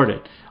already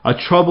started. A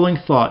troubling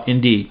thought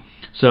indeed.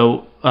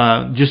 So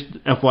just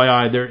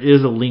FYI, there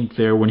is a link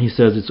there when he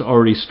says it's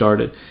already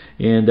started.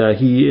 And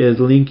he is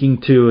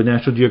linking to a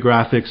National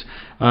Geographic's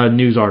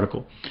news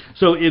article.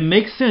 So it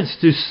makes sense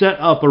to set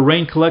up a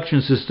rain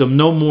collection system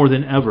no more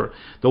than ever.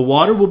 The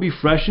water will be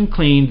fresh and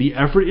clean. The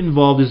effort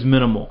involved is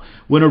minimal.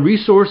 When a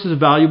resource as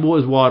valuable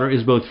as water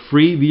is both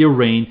free via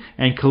rain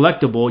and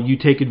collectible, you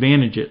take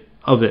advantage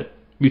of it.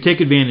 You take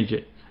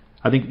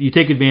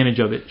advantage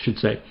of it, should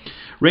say.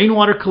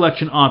 Rainwater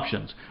collection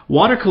options.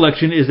 Water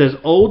collection is as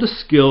old a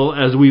skill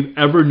as we've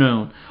ever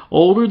known,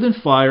 older than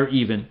fire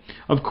even.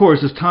 Of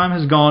course, as time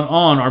has gone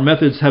on, our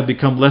methods have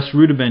become less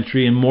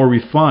rudimentary and more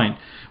refined.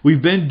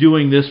 We've been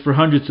doing this for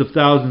hundreds of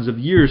thousands of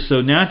years,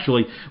 so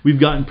naturally, we've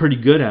gotten pretty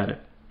good at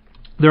it.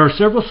 There are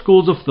several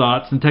schools of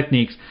thoughts and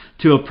techniques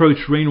to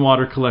approach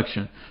rainwater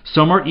collection.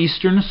 Some are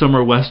Eastern, some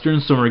are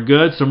Western, some are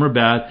good, some are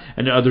bad,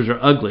 and others are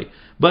ugly.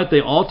 But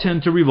they all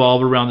tend to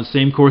revolve around the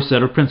same core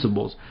set of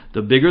principles.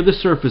 The bigger the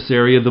surface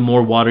area, the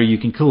more water you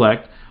can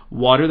collect.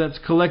 Water that's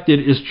collected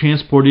is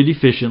transported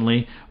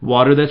efficiently.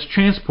 Water that's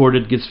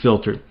transported gets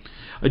filtered.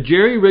 A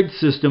jerry-rigged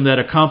system that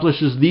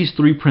accomplishes these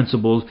three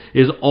principles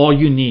is all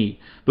you need.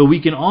 But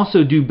we can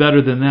also do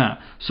better than that.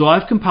 So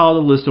I've compiled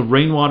a list of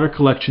rainwater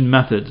collection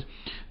methods.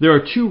 There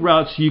are 2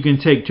 routes you can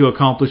take to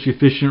accomplish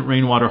efficient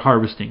rainwater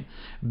harvesting.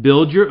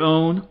 Build your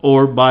own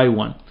or buy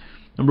one.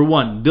 Number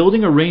 1,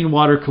 building a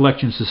rainwater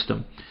collection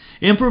system.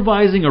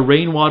 Improvising a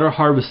rainwater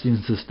harvesting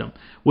system.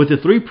 With the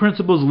 3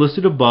 principles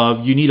listed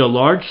above, you need a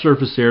large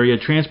surface area,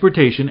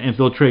 transportation, and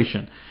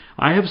filtration.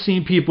 I have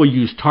seen people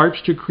use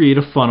tarps to create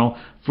a funnel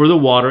for the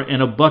water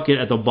and a bucket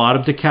at the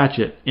bottom to catch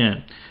it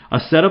in. A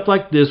setup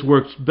like this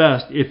works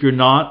best if you're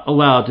not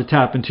allowed to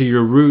tap into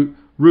your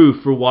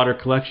roof for water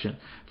collection.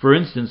 For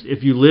instance,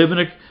 if you live in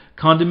a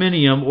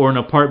condominium or an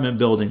apartment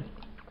building.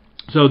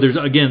 So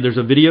there's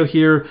a video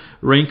here,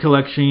 rain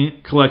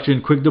collection,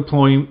 quick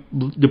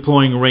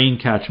deploying rain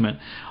catchment.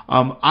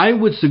 I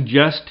would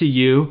suggest to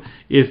you,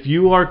 if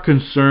you are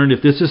concerned,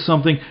 if this is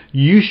something,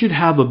 you should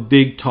have a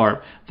big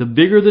tarp. The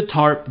bigger the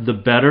tarp, the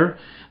better,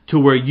 to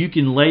where you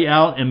can lay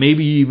out and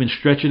maybe even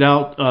stretch it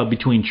out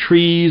between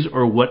trees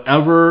or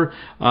whatever,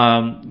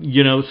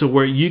 so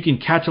where you can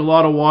catch a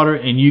lot of water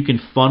and you can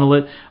funnel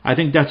it. I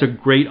think that's a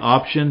great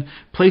option.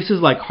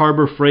 Places like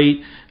Harbor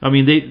Freight,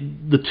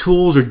 the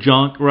tools are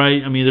junk,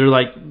 right? They're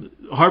like,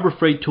 Harbor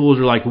Freight tools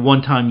are like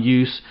one-time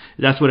use.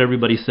 That's what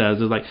everybody says.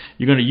 It's like,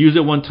 you're going to use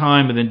it one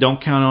time and then don't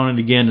count on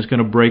it again. It's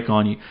going to break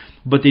on you.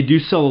 But they do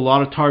sell a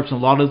lot of tarps, and a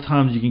lot of the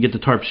times you can get the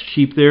tarps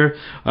cheap there.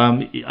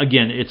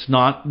 Again, it's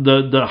not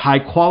the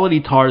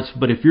high-quality tarps,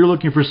 but if you're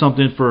looking for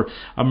something for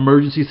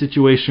emergency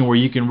situation where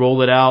you can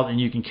roll it out and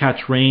you can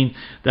catch rain,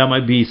 that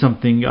might be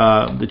something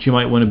that you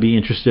might want to be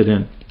interested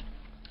in.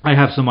 I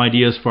have some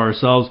ideas for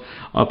ourselves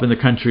up in the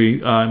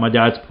country, in my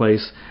dad's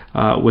place,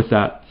 with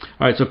that.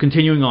 All right, so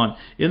continuing on.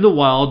 In the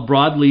wild,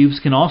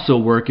 broadleaves can also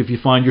work if you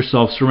find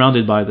yourself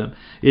surrounded by them.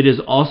 It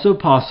is also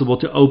possible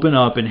to open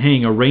up and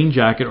hang a rain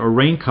jacket or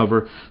rain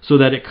cover so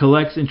that it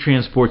collects and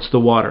transports the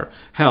water.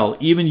 Hell,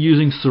 even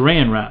using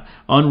saran wrap,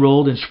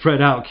 unrolled and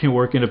spread out, can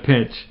work in a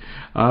pinch.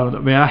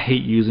 I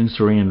hate using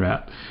saran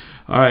wrap.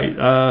 All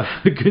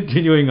right,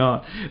 continuing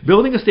on.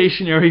 Building a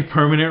stationary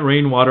permanent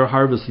rainwater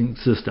harvesting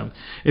system.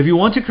 If you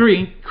want to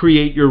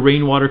create your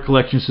rainwater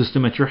collection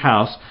system at your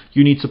house,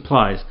 you need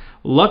supplies.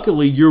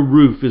 Luckily, your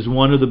roof is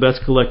one of the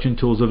best collection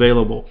tools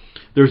available.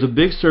 There's a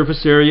big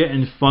surface area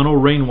and funnel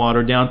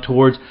rainwater down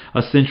towards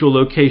a central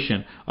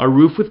location. A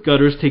roof with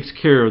gutters takes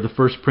care of the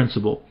first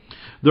principle.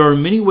 There are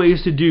many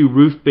ways to do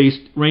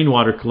roof-based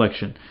rainwater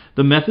collection.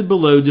 The method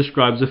below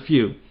describes a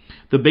few.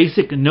 The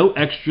basic no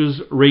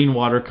extras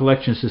rainwater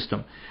collection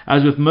system.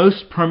 As with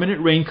most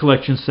permanent rain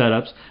collection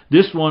setups,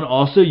 this one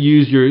also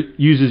uses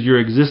your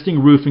existing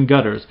roof and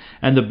gutters,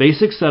 and the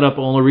basic setup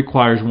only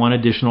requires one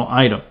additional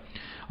item.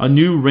 A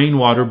new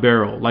rainwater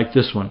barrel, like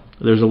this one.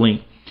 There's a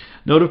link.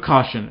 Note of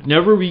caution,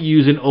 never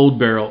reuse an old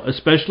barrel,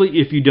 especially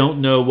if you don't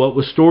know what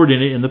was stored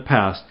in it in the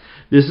past.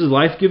 This is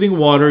life-giving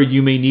water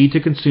you may need to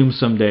consume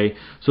someday,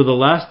 so the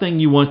last thing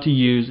you want to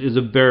use is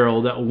a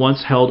barrel that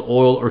once held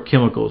oil or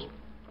chemicals.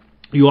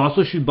 You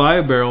also should buy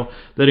a barrel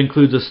that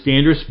includes a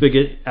standard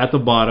spigot at the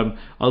bottom,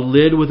 a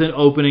lid with an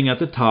opening at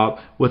the top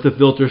with a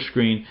filter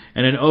screen,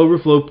 and an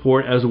overflow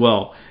port as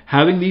well.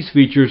 Having these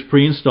features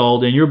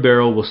pre-installed in your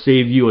barrel will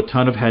save you a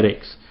ton of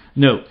headaches.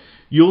 Note,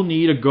 you'll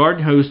need a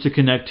garden hose to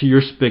connect to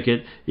your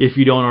spigot if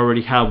you don't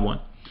already have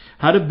one.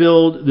 How to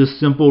build this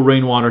simple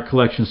rainwater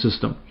collection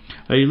system.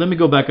 Let me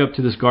go back up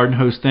to this garden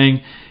hose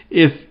thing.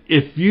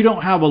 If you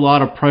don't have a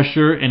lot of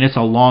pressure and it's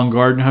a long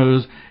garden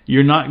hose,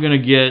 you're not going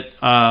to get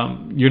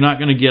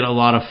a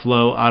lot of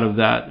flow out of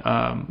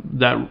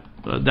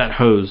that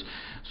hose.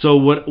 So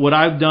what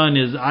I've done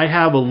is I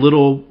have a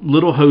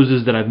little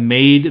hoses that I've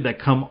made that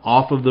come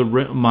off of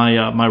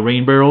my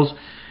rain barrels,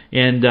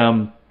 and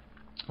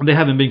they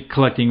haven't been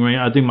collecting rain.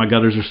 I think my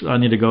gutters are. I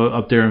need to go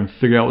up there and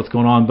figure out what's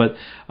going on. But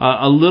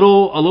a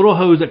little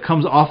hose that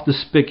comes off the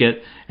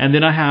spigot, and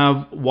then I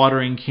have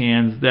watering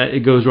cans that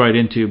it goes right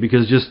into,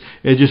 because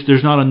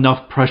there's not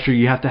enough pressure.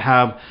 You have to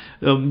have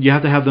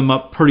them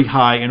up pretty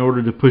high in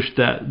order to push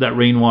that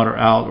rainwater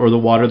out, or the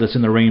water that's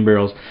in the rain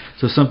barrels.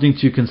 So something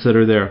to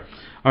consider there.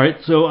 All right,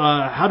 so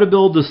how to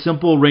build the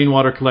simple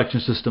rainwater collection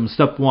system.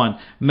 Step 1,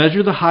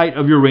 measure the height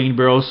of your rain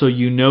barrel so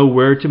you know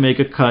where to make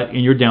a cut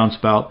in your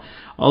downspout.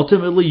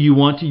 Ultimately, you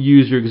want to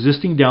use your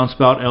existing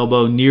downspout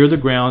elbow near the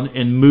ground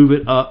and move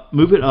it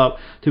up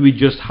to be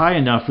just high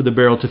enough for the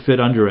barrel to fit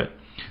under it.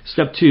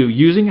 Step 2,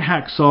 using a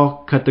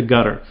hacksaw, cut the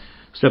gutter.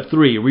 Step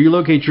 3,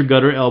 relocate your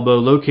gutter elbow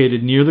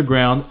located near the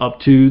ground up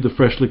to the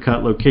freshly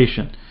cut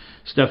location.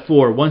 Step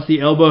 4, once the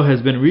elbow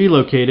has been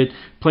relocated,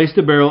 place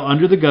the barrel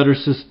under the gutter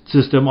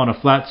system on a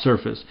flat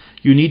surface.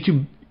 You need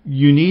the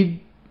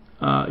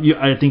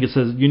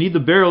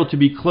barrel to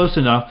be close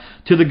enough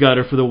to the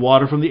gutter for the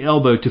water from the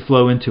elbow to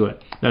flow into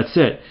it. That's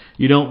it.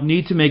 You don't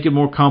need to make it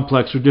more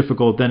complex or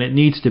difficult than it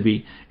needs to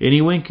be.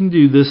 Anyone can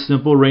do this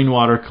simple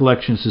rainwater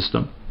collection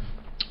system.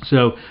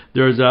 So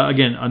there's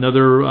again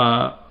another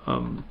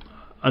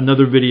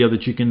video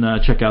that you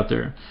can check out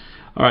there.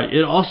 All right.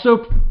 It's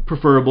also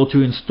preferable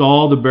to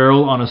install the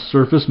barrel on a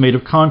surface made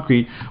of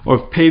concrete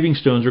or paving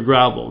stones or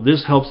gravel.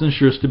 This helps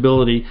ensure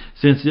stability,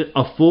 since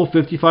a full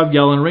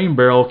 55-gallon rain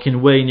barrel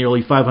can weigh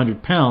nearly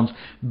 500 pounds,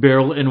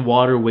 barrel and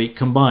water weight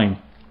combined.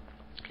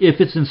 If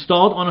it's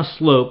installed on a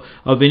slope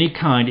of any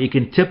kind, it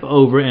can tip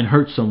over and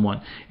hurt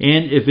someone.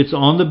 And if it's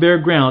on the bare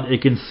ground,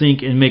 it can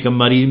sink and make a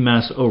muddy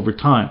mess over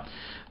time.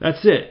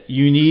 That's it.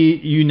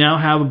 You now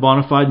have a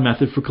bona fide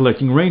method for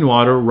collecting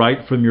rainwater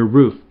right from your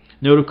roof.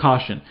 Note of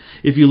caution.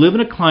 If you live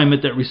in a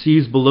climate that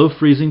receives below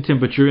freezing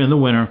temperature in the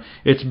winter,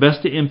 it's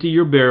best to empty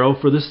your barrel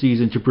for the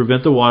season to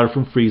prevent the water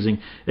from freezing,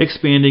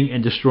 expanding,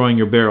 and destroying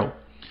your barrel.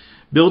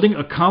 Building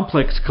a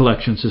complex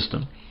collection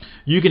system.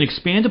 You can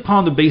expand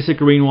upon the basic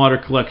rainwater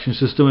collection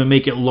system and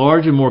make it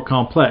large and more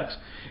complex.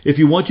 If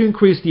you want to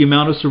increase the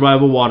amount of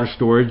survival water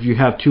storage, you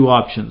have two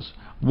options.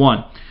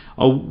 One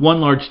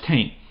large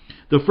tank.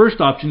 The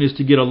first option is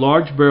to get a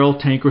large barrel,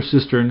 tank, or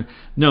cistern.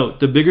 Note,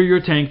 the bigger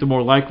your tank, the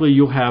more likely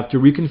you'll have to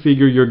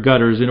reconfigure your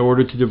gutters in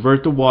order to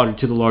divert the water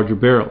to the larger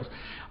barrels.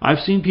 I've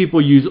seen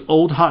people use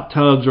old hot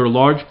tubs or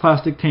large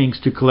plastic tanks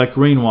to collect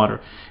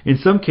rainwater. In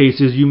some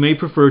cases, you may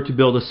prefer to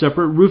build a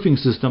separate roofing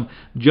system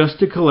just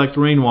to collect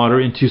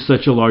rainwater into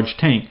such a large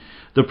tank.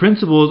 The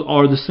principles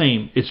are the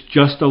same. It's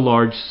just a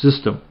large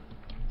system.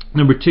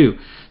 Number 2,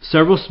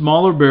 several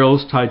smaller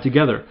barrels tied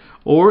together.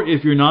 Or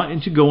if you're not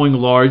into going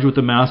large with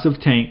a massive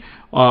tank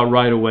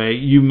right away,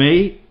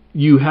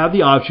 you have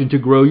the option to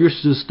grow your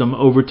system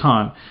over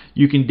time.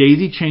 You can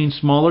daisy chain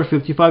smaller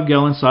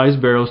 55-gallon size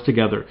barrels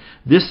together.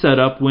 This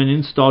setup, when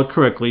installed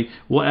correctly,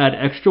 will add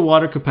extra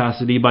water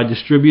capacity by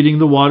distributing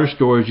the water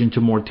storage into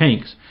more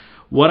tanks.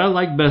 What I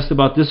like best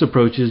about this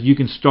approach is you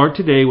can start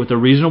today with a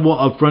reasonable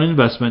upfront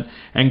investment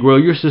and grow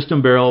your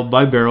system barrel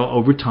by barrel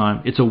over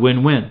time. It's a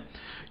win-win.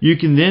 You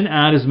can then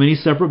add as many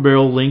separate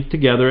barrels linked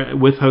together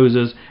with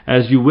hoses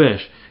as you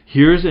wish.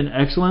 Here's an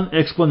excellent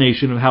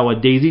explanation of how a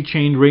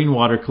daisy-chained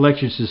rainwater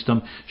collection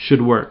system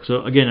should work.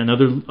 So again,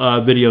 another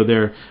video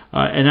there.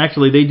 And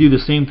actually, they do the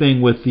same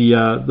thing with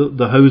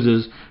the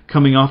hoses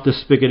coming off the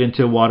spigot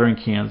into watering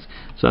cans.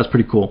 So that's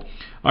pretty cool.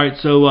 All right,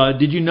 so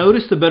did you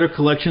notice the better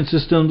collection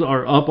systems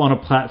are up on a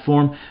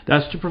platform?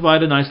 That's to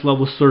provide a nice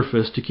level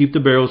surface to keep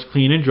the barrels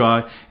clean and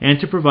dry and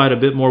to provide a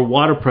bit more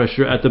water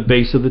pressure at the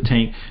base of the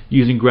tank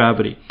using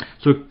gravity.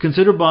 So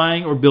consider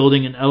buying or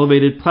building an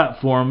elevated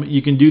platform.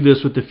 You can do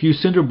this with a few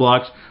cinder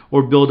blocks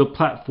or build a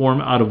platform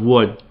out of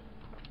wood.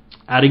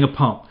 Adding a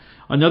pump.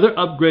 Another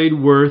upgrade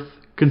worth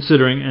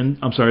considering, and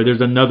I'm sorry, there's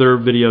another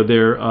video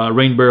there,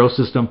 rain barrel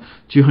system,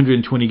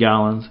 220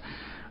 gallons.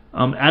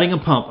 Adding a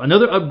pump.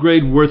 Another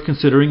upgrade worth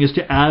considering is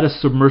to add a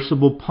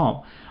submersible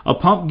pump. A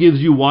pump gives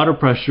you water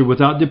pressure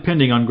without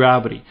depending on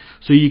gravity,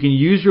 so you can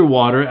use your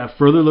water at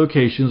further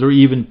locations or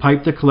even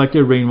pipe the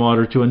collected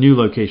rainwater to a new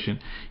location,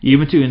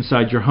 even to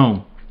inside your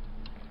home.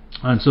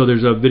 And so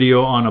there's a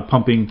video on a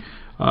pumping,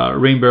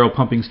 rain barrel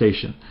pumping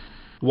station.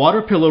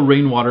 Water pillow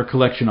rainwater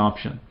collection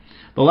option.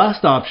 The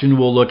last option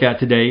we'll look at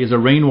today is a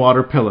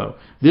rainwater pillow.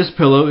 This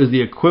pillow is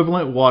the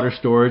equivalent water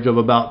storage of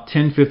about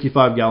 10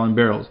 55-gallon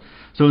barrels.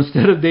 So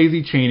instead of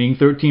daisy chaining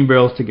 13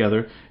 barrels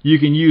together, you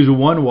can use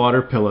one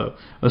water pillow,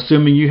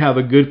 assuming you have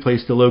a good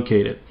place to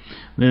locate it.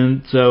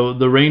 Then, so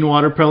the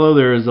rainwater pillow,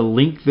 there is a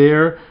link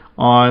there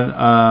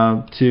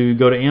on to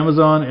go to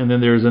Amazon, and then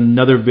there's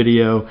another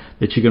video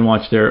that you can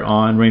watch there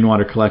on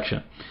rainwater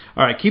collection.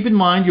 All right, keep in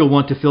mind you'll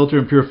want to filter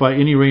and purify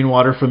any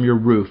rainwater from your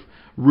roof.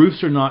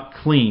 Roofs are not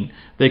clean.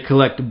 They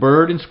collect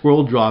bird and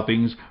squirrel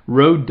droppings,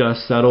 road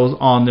dust settles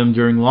on them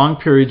during long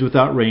periods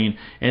without rain,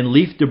 and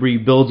leaf debris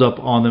builds up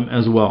on them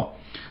as well.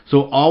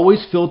 So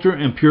always filter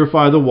and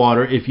purify the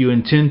water if you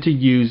intend to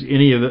use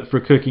any of it for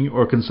cooking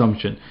or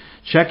consumption.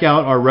 Check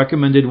out our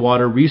recommended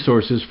water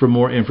resources for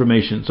more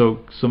information. So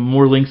some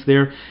more links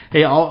there.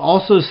 Hey, I'll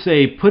also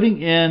say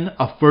putting in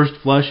a first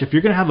flush, if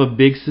you're going to have a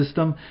big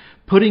system,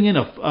 putting in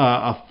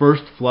a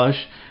first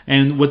flush,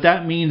 and what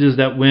that means is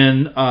that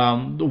when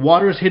the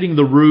water is hitting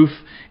the roof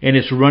and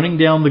it's running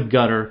down the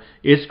gutter,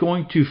 it's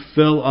going to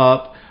fill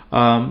up.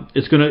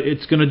 It's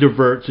gonna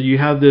divert. So you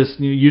have this,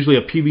 usually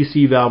a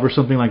PVC valve or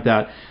something like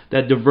that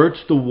diverts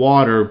the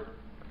water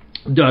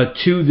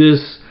to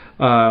this,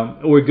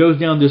 or it goes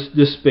down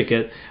this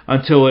spigot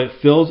until it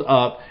fills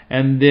up,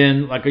 and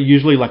then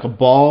usually a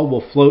ball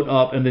will float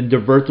up and then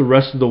divert the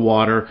rest of the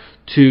water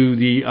to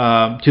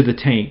the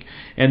tank.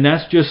 And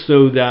that's just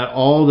so that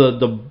all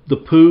the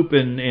poop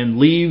and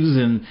leaves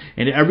and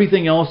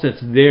everything else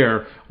that's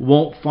there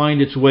won't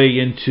find its way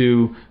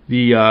into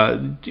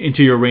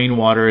your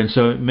rainwater, and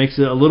so it makes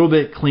it a little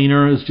bit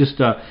cleaner. It's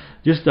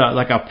just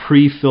like a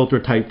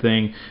pre-filter type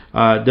thing.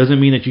 Doesn't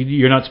mean that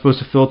you're not supposed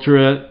to filter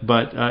it,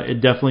 but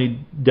it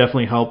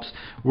definitely helps.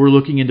 We're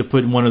looking into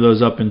putting one of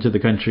those up into the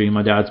country in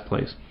my dad's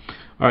place.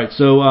 All right,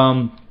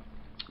 so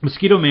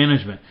mosquito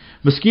management.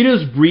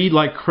 Mosquitoes breed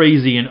like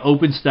crazy in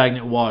open,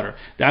 stagnant water.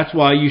 That's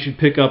why you should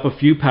pick up a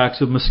few packs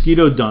of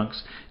mosquito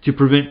dunks to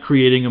prevent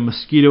creating a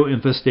mosquito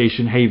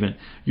infestation haven.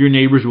 Your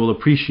neighbors will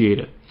appreciate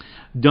it.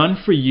 Done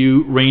for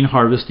you rain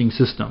harvesting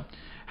system.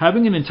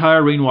 Having an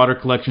entire rainwater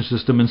collection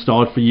system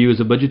installed for you is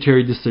a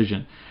budgetary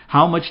decision.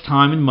 How much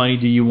time and money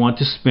do you want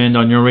to spend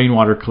on your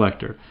rainwater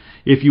collector?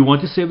 If you want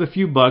to save a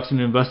few bucks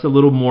and invest a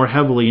little more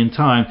heavily in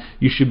time,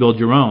 you should build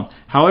your own.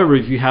 However,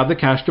 if you have the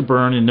cash to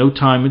burn and no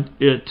time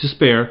to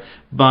spare,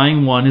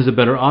 buying one is a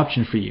better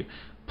option for you.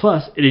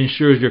 Plus, it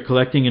ensures you're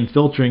collecting and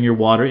filtering your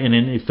water in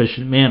an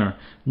efficient manner.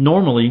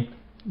 Normally,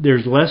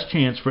 there's less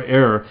chance for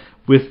error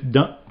with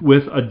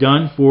a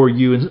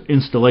done-for-you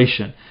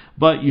installation,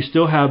 but you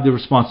still have the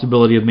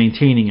responsibility of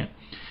maintaining it.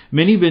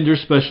 Many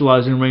vendors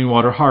specialize in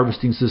rainwater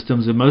harvesting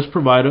systems, and most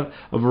provide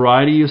a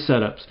variety of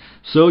setups,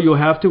 so you'll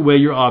have to weigh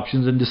your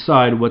options and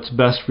decide what's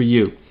best for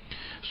you.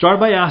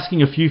 Start by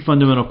asking a few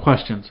fundamental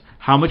questions.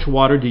 How much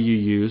water do you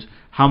use?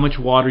 How much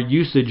water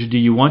usage do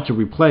you want to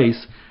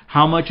replace?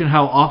 How much and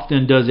how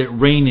often does it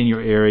rain in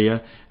your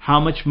area? How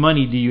much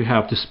money do you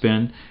have to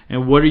spend?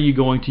 And what are you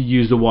going to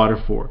use the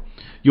water for?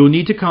 You'll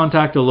need to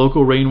contact a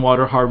local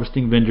rainwater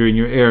harvesting vendor in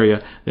your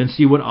area, then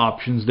see what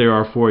options there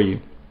are for you.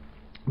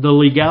 The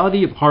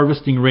legality of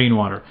harvesting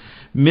rainwater.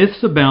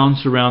 Myths abound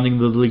surrounding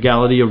the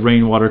legality of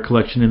rainwater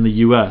collection in the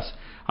U.S.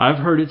 I've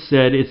heard it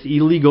said it's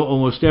illegal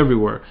almost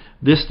everywhere.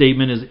 This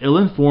statement is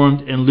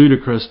ill-informed and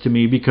ludicrous to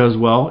me because,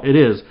 well, it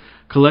is.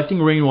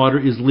 Collecting rainwater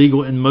is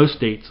legal in most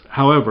states.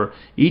 However,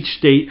 each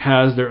state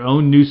has their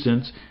own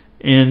nuisances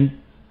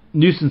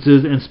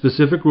and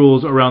specific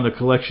rules around the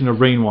collection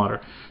of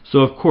rainwater. So,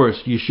 of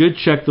course, you should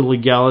check the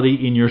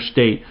legality in your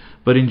state,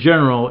 but in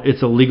general,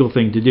 it's a legal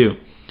thing to do.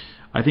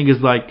 I think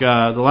it's like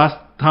the last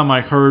time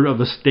I heard of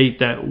a state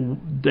that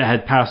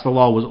had passed a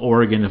law was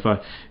Oregon,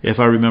 if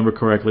I remember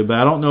correctly. But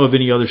I don't know of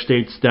any other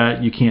states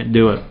that you can't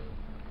do it.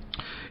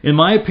 In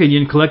my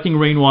opinion, collecting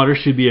rainwater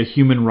should be a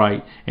human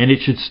right, and it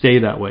should stay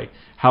that way.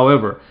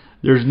 However,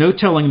 there's no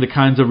telling the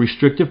kinds of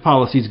restrictive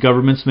policies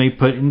governments may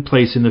put in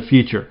place in the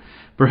future.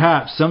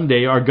 Perhaps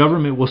someday our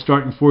government will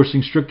start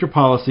enforcing stricter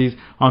policies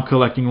on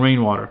collecting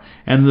rainwater,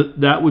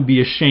 and that would be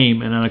a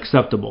shame and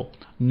unacceptable.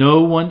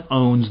 No one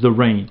owns the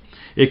rain.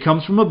 It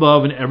comes from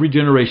above, and every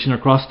generation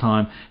across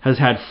time has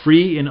had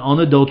free and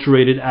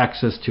unadulterated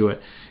access to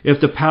it.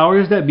 If the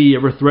powers that be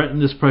ever threaten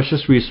this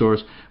precious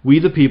resource, we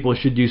the people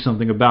should do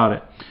something about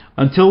it.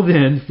 Until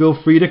then,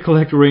 feel free to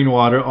collect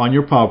rainwater on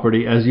your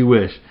property as you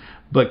wish,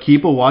 but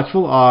keep a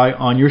watchful eye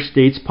on your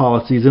state's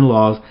policies and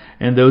laws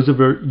and those of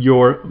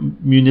your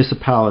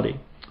municipality.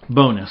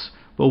 Bonus.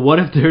 But what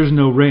if there's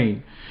no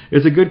rain?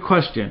 It's a good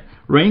question.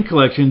 Rain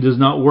collection does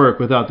not work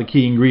without the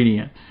key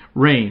ingredient,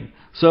 rain.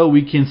 So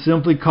we can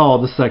simply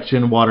call the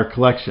section water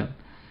collection.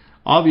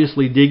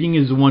 Obviously, digging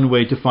is one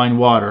way to find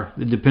water.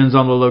 It depends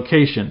on the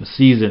location,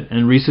 season,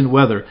 and recent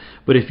weather.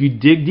 But if you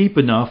dig deep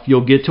enough,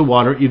 you'll get to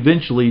water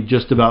eventually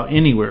just about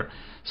anywhere.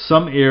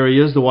 Some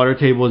areas, the water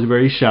table is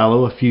very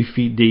shallow, a few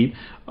feet deep,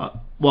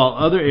 while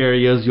other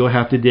areas you'll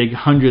have to dig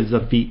hundreds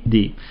of feet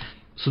deep.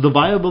 So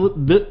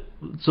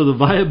the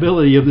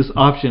viability of this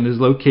option is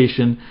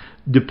location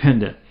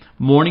dependent.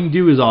 Morning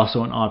dew is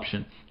also an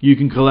option. You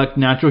can collect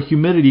natural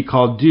humidity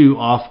called dew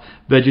off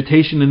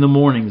vegetation in the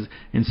mornings.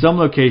 In some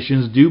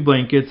locations, dew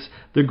blankets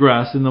the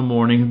grass in the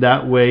morning.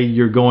 That's what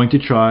you're going to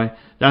try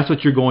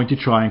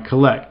and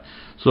collect.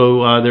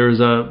 So there's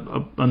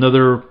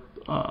another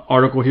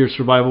article here,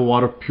 Survival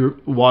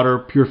Water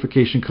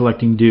Purification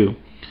Collecting Dew.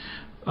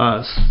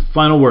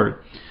 Final word.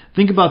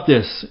 Think about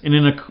this. In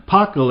an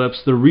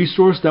apocalypse, the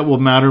resource that will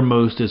matter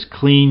most is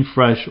clean,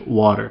 fresh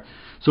water.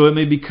 So it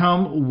may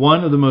become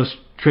one of the most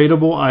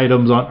tradable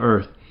items on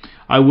Earth.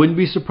 I wouldn't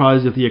be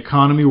surprised if the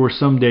economy were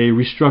someday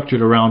restructured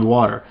around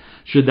water.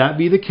 Should that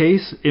be the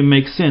case, it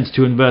makes sense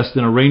to invest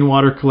in a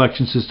rainwater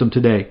collection system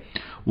today,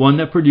 one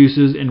that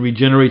produces and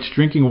regenerates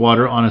drinking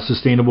water on a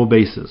sustainable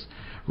basis.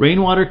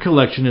 Rainwater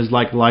collection is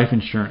like life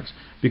insurance,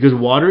 because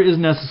water is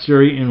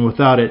necessary and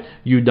without it,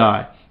 you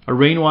die. A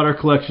rainwater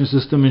collection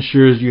system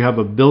ensures you have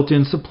a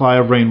built-in supply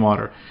of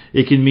rainwater.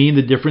 It can mean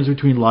the difference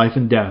between life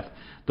and death.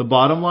 The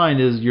bottom line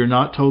is you're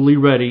not totally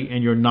ready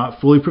and you're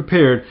not fully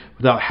prepared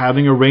without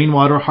having a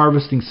rainwater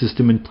harvesting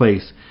system in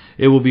place.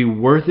 It will be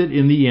worth it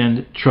in the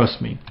end,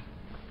 trust me.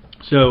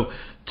 So,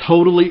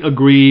 totally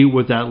agree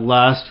with that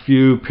last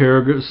few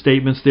sentences,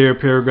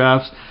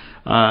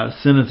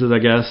 I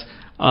guess.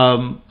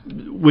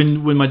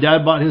 When my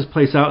dad bought his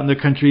place out in the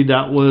country,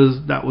 that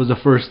was the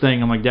first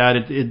thing. I'm like, Dad,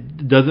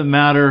 it doesn't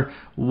matter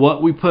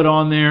what we put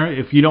on there.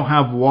 If you don't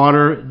have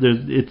water,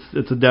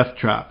 it's a death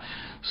trap.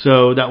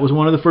 So that was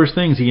one of the first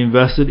things. He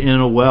invested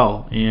in a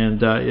well,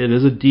 and it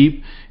is a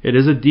deep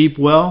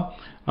well.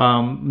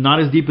 Not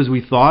as deep as we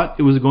thought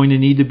it was going to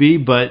need to be,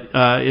 but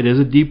it is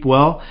a deep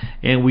well,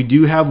 and we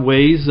do have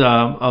ways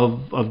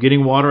of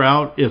getting water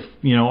out if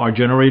our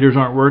generators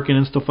aren't working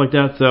and stuff like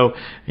that. So,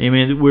 I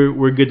mean,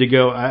 we're good to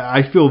go.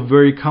 I feel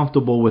very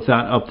comfortable with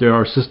that up there,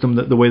 our system,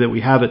 the way that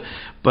we have it.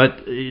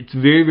 But it's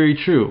very, very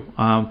true.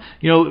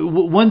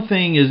 One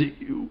thing is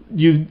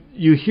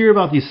you hear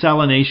about these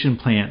salination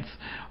plants.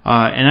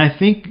 And I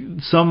think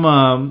some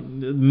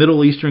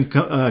Middle Eastern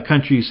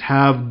countries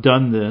have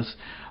done this,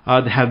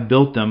 have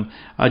built them,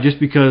 just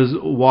because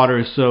water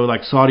is so,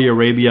 like Saudi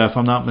Arabia, if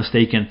I'm not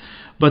mistaken.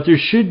 But there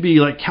should be,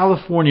 like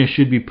California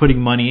should be putting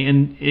money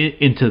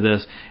into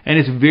this. And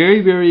it's very,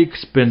 very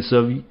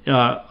expensive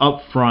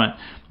up front.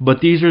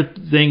 But these are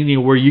things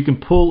where you can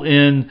pull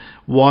in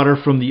water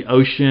from the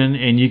ocean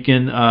and you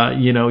can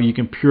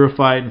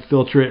purify it and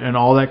filter it and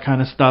all that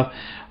kind of stuff.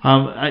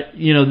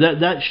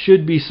 That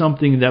should be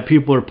something that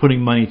people are putting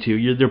money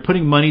to. They're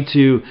putting money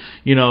to,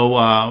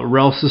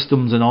 rail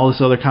systems and all this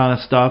other kind of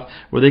stuff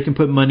where they can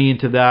put money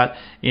into that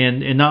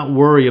and not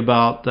worry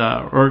about,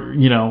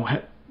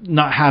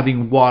 not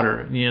having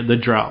water, the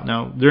drought.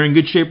 Now, they're in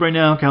good shape right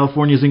now.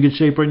 California's in good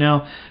shape right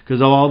now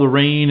because of all the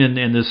rain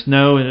and the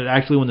snow. And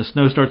actually, when the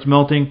snow starts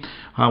melting,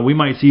 we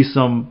might see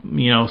some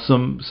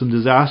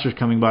disasters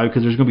coming by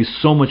because there's going to be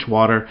so much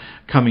water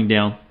coming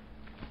down.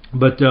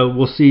 But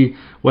we'll see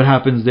what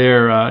happens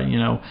there.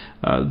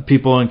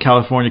 People in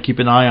California, keep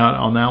an eye out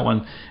on that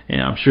one,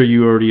 and I'm sure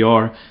you already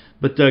are.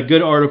 But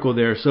good article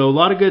there. So a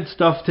lot of good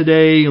stuff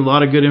today, a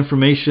lot of good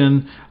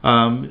information.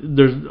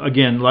 There's,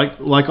 again,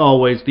 like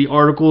always, the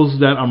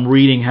articles that I'm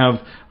reading have,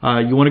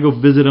 you want to go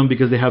visit them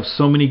because they have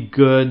so many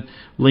good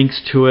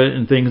links to it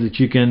and things that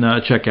you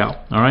can check out.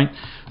 All right.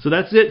 So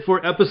that's it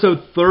for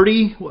episode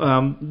 30.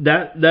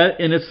 That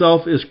in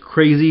itself is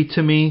crazy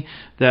to me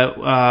that,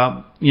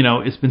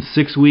 it's been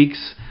 6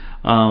 weeks.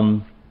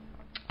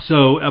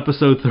 So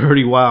episode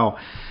 30, wow.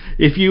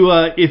 If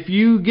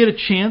you get a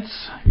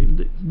chance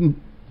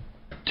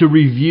to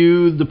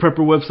review the Prepper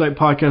website,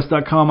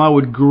 podcast.com, I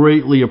would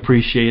greatly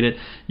appreciate it.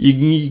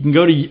 You can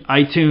go to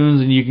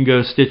iTunes and you can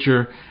go to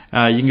Stitcher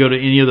You can go to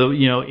any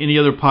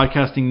other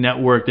podcasting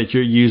network that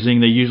you're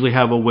using. They usually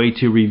have a way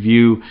to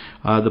review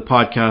the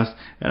podcast,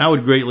 and I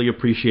would greatly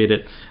appreciate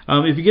it.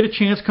 If you get a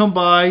chance, come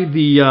by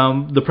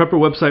the Prepper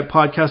website,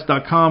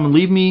 podcast.com, and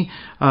leave me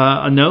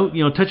a note.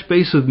 Touch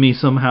base with me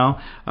somehow.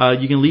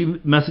 You can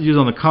leave messages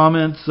on the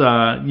comments.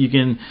 You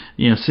can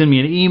send me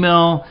an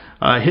email.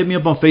 Hit me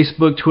up on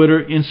Facebook,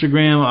 Twitter,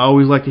 Instagram. I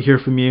always like to hear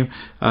from you.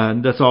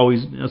 That's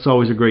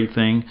always a great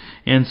thing.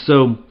 And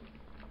so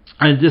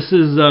this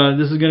is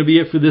going to be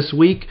it for this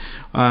week.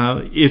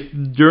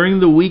 If during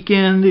the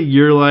weekend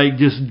you're like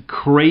just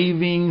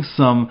craving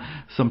some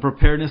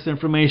preparedness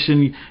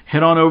information,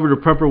 head on over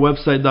to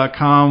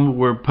prepperwebsite.com.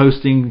 We're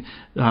posting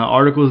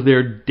articles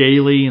there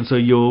daily, and so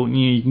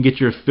you can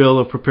get your fill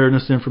of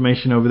preparedness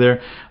information over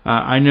there.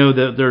 I know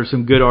that there are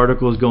some good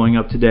articles going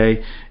up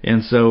today,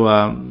 and so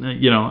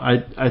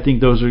I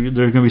think there are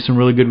going to be some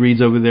really good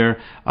reads over there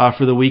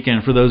for the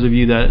weekend for those of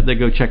you that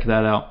go check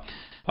that out.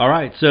 All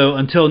right, so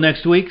until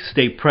next week,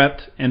 stay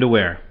prepped and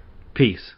aware. Peace.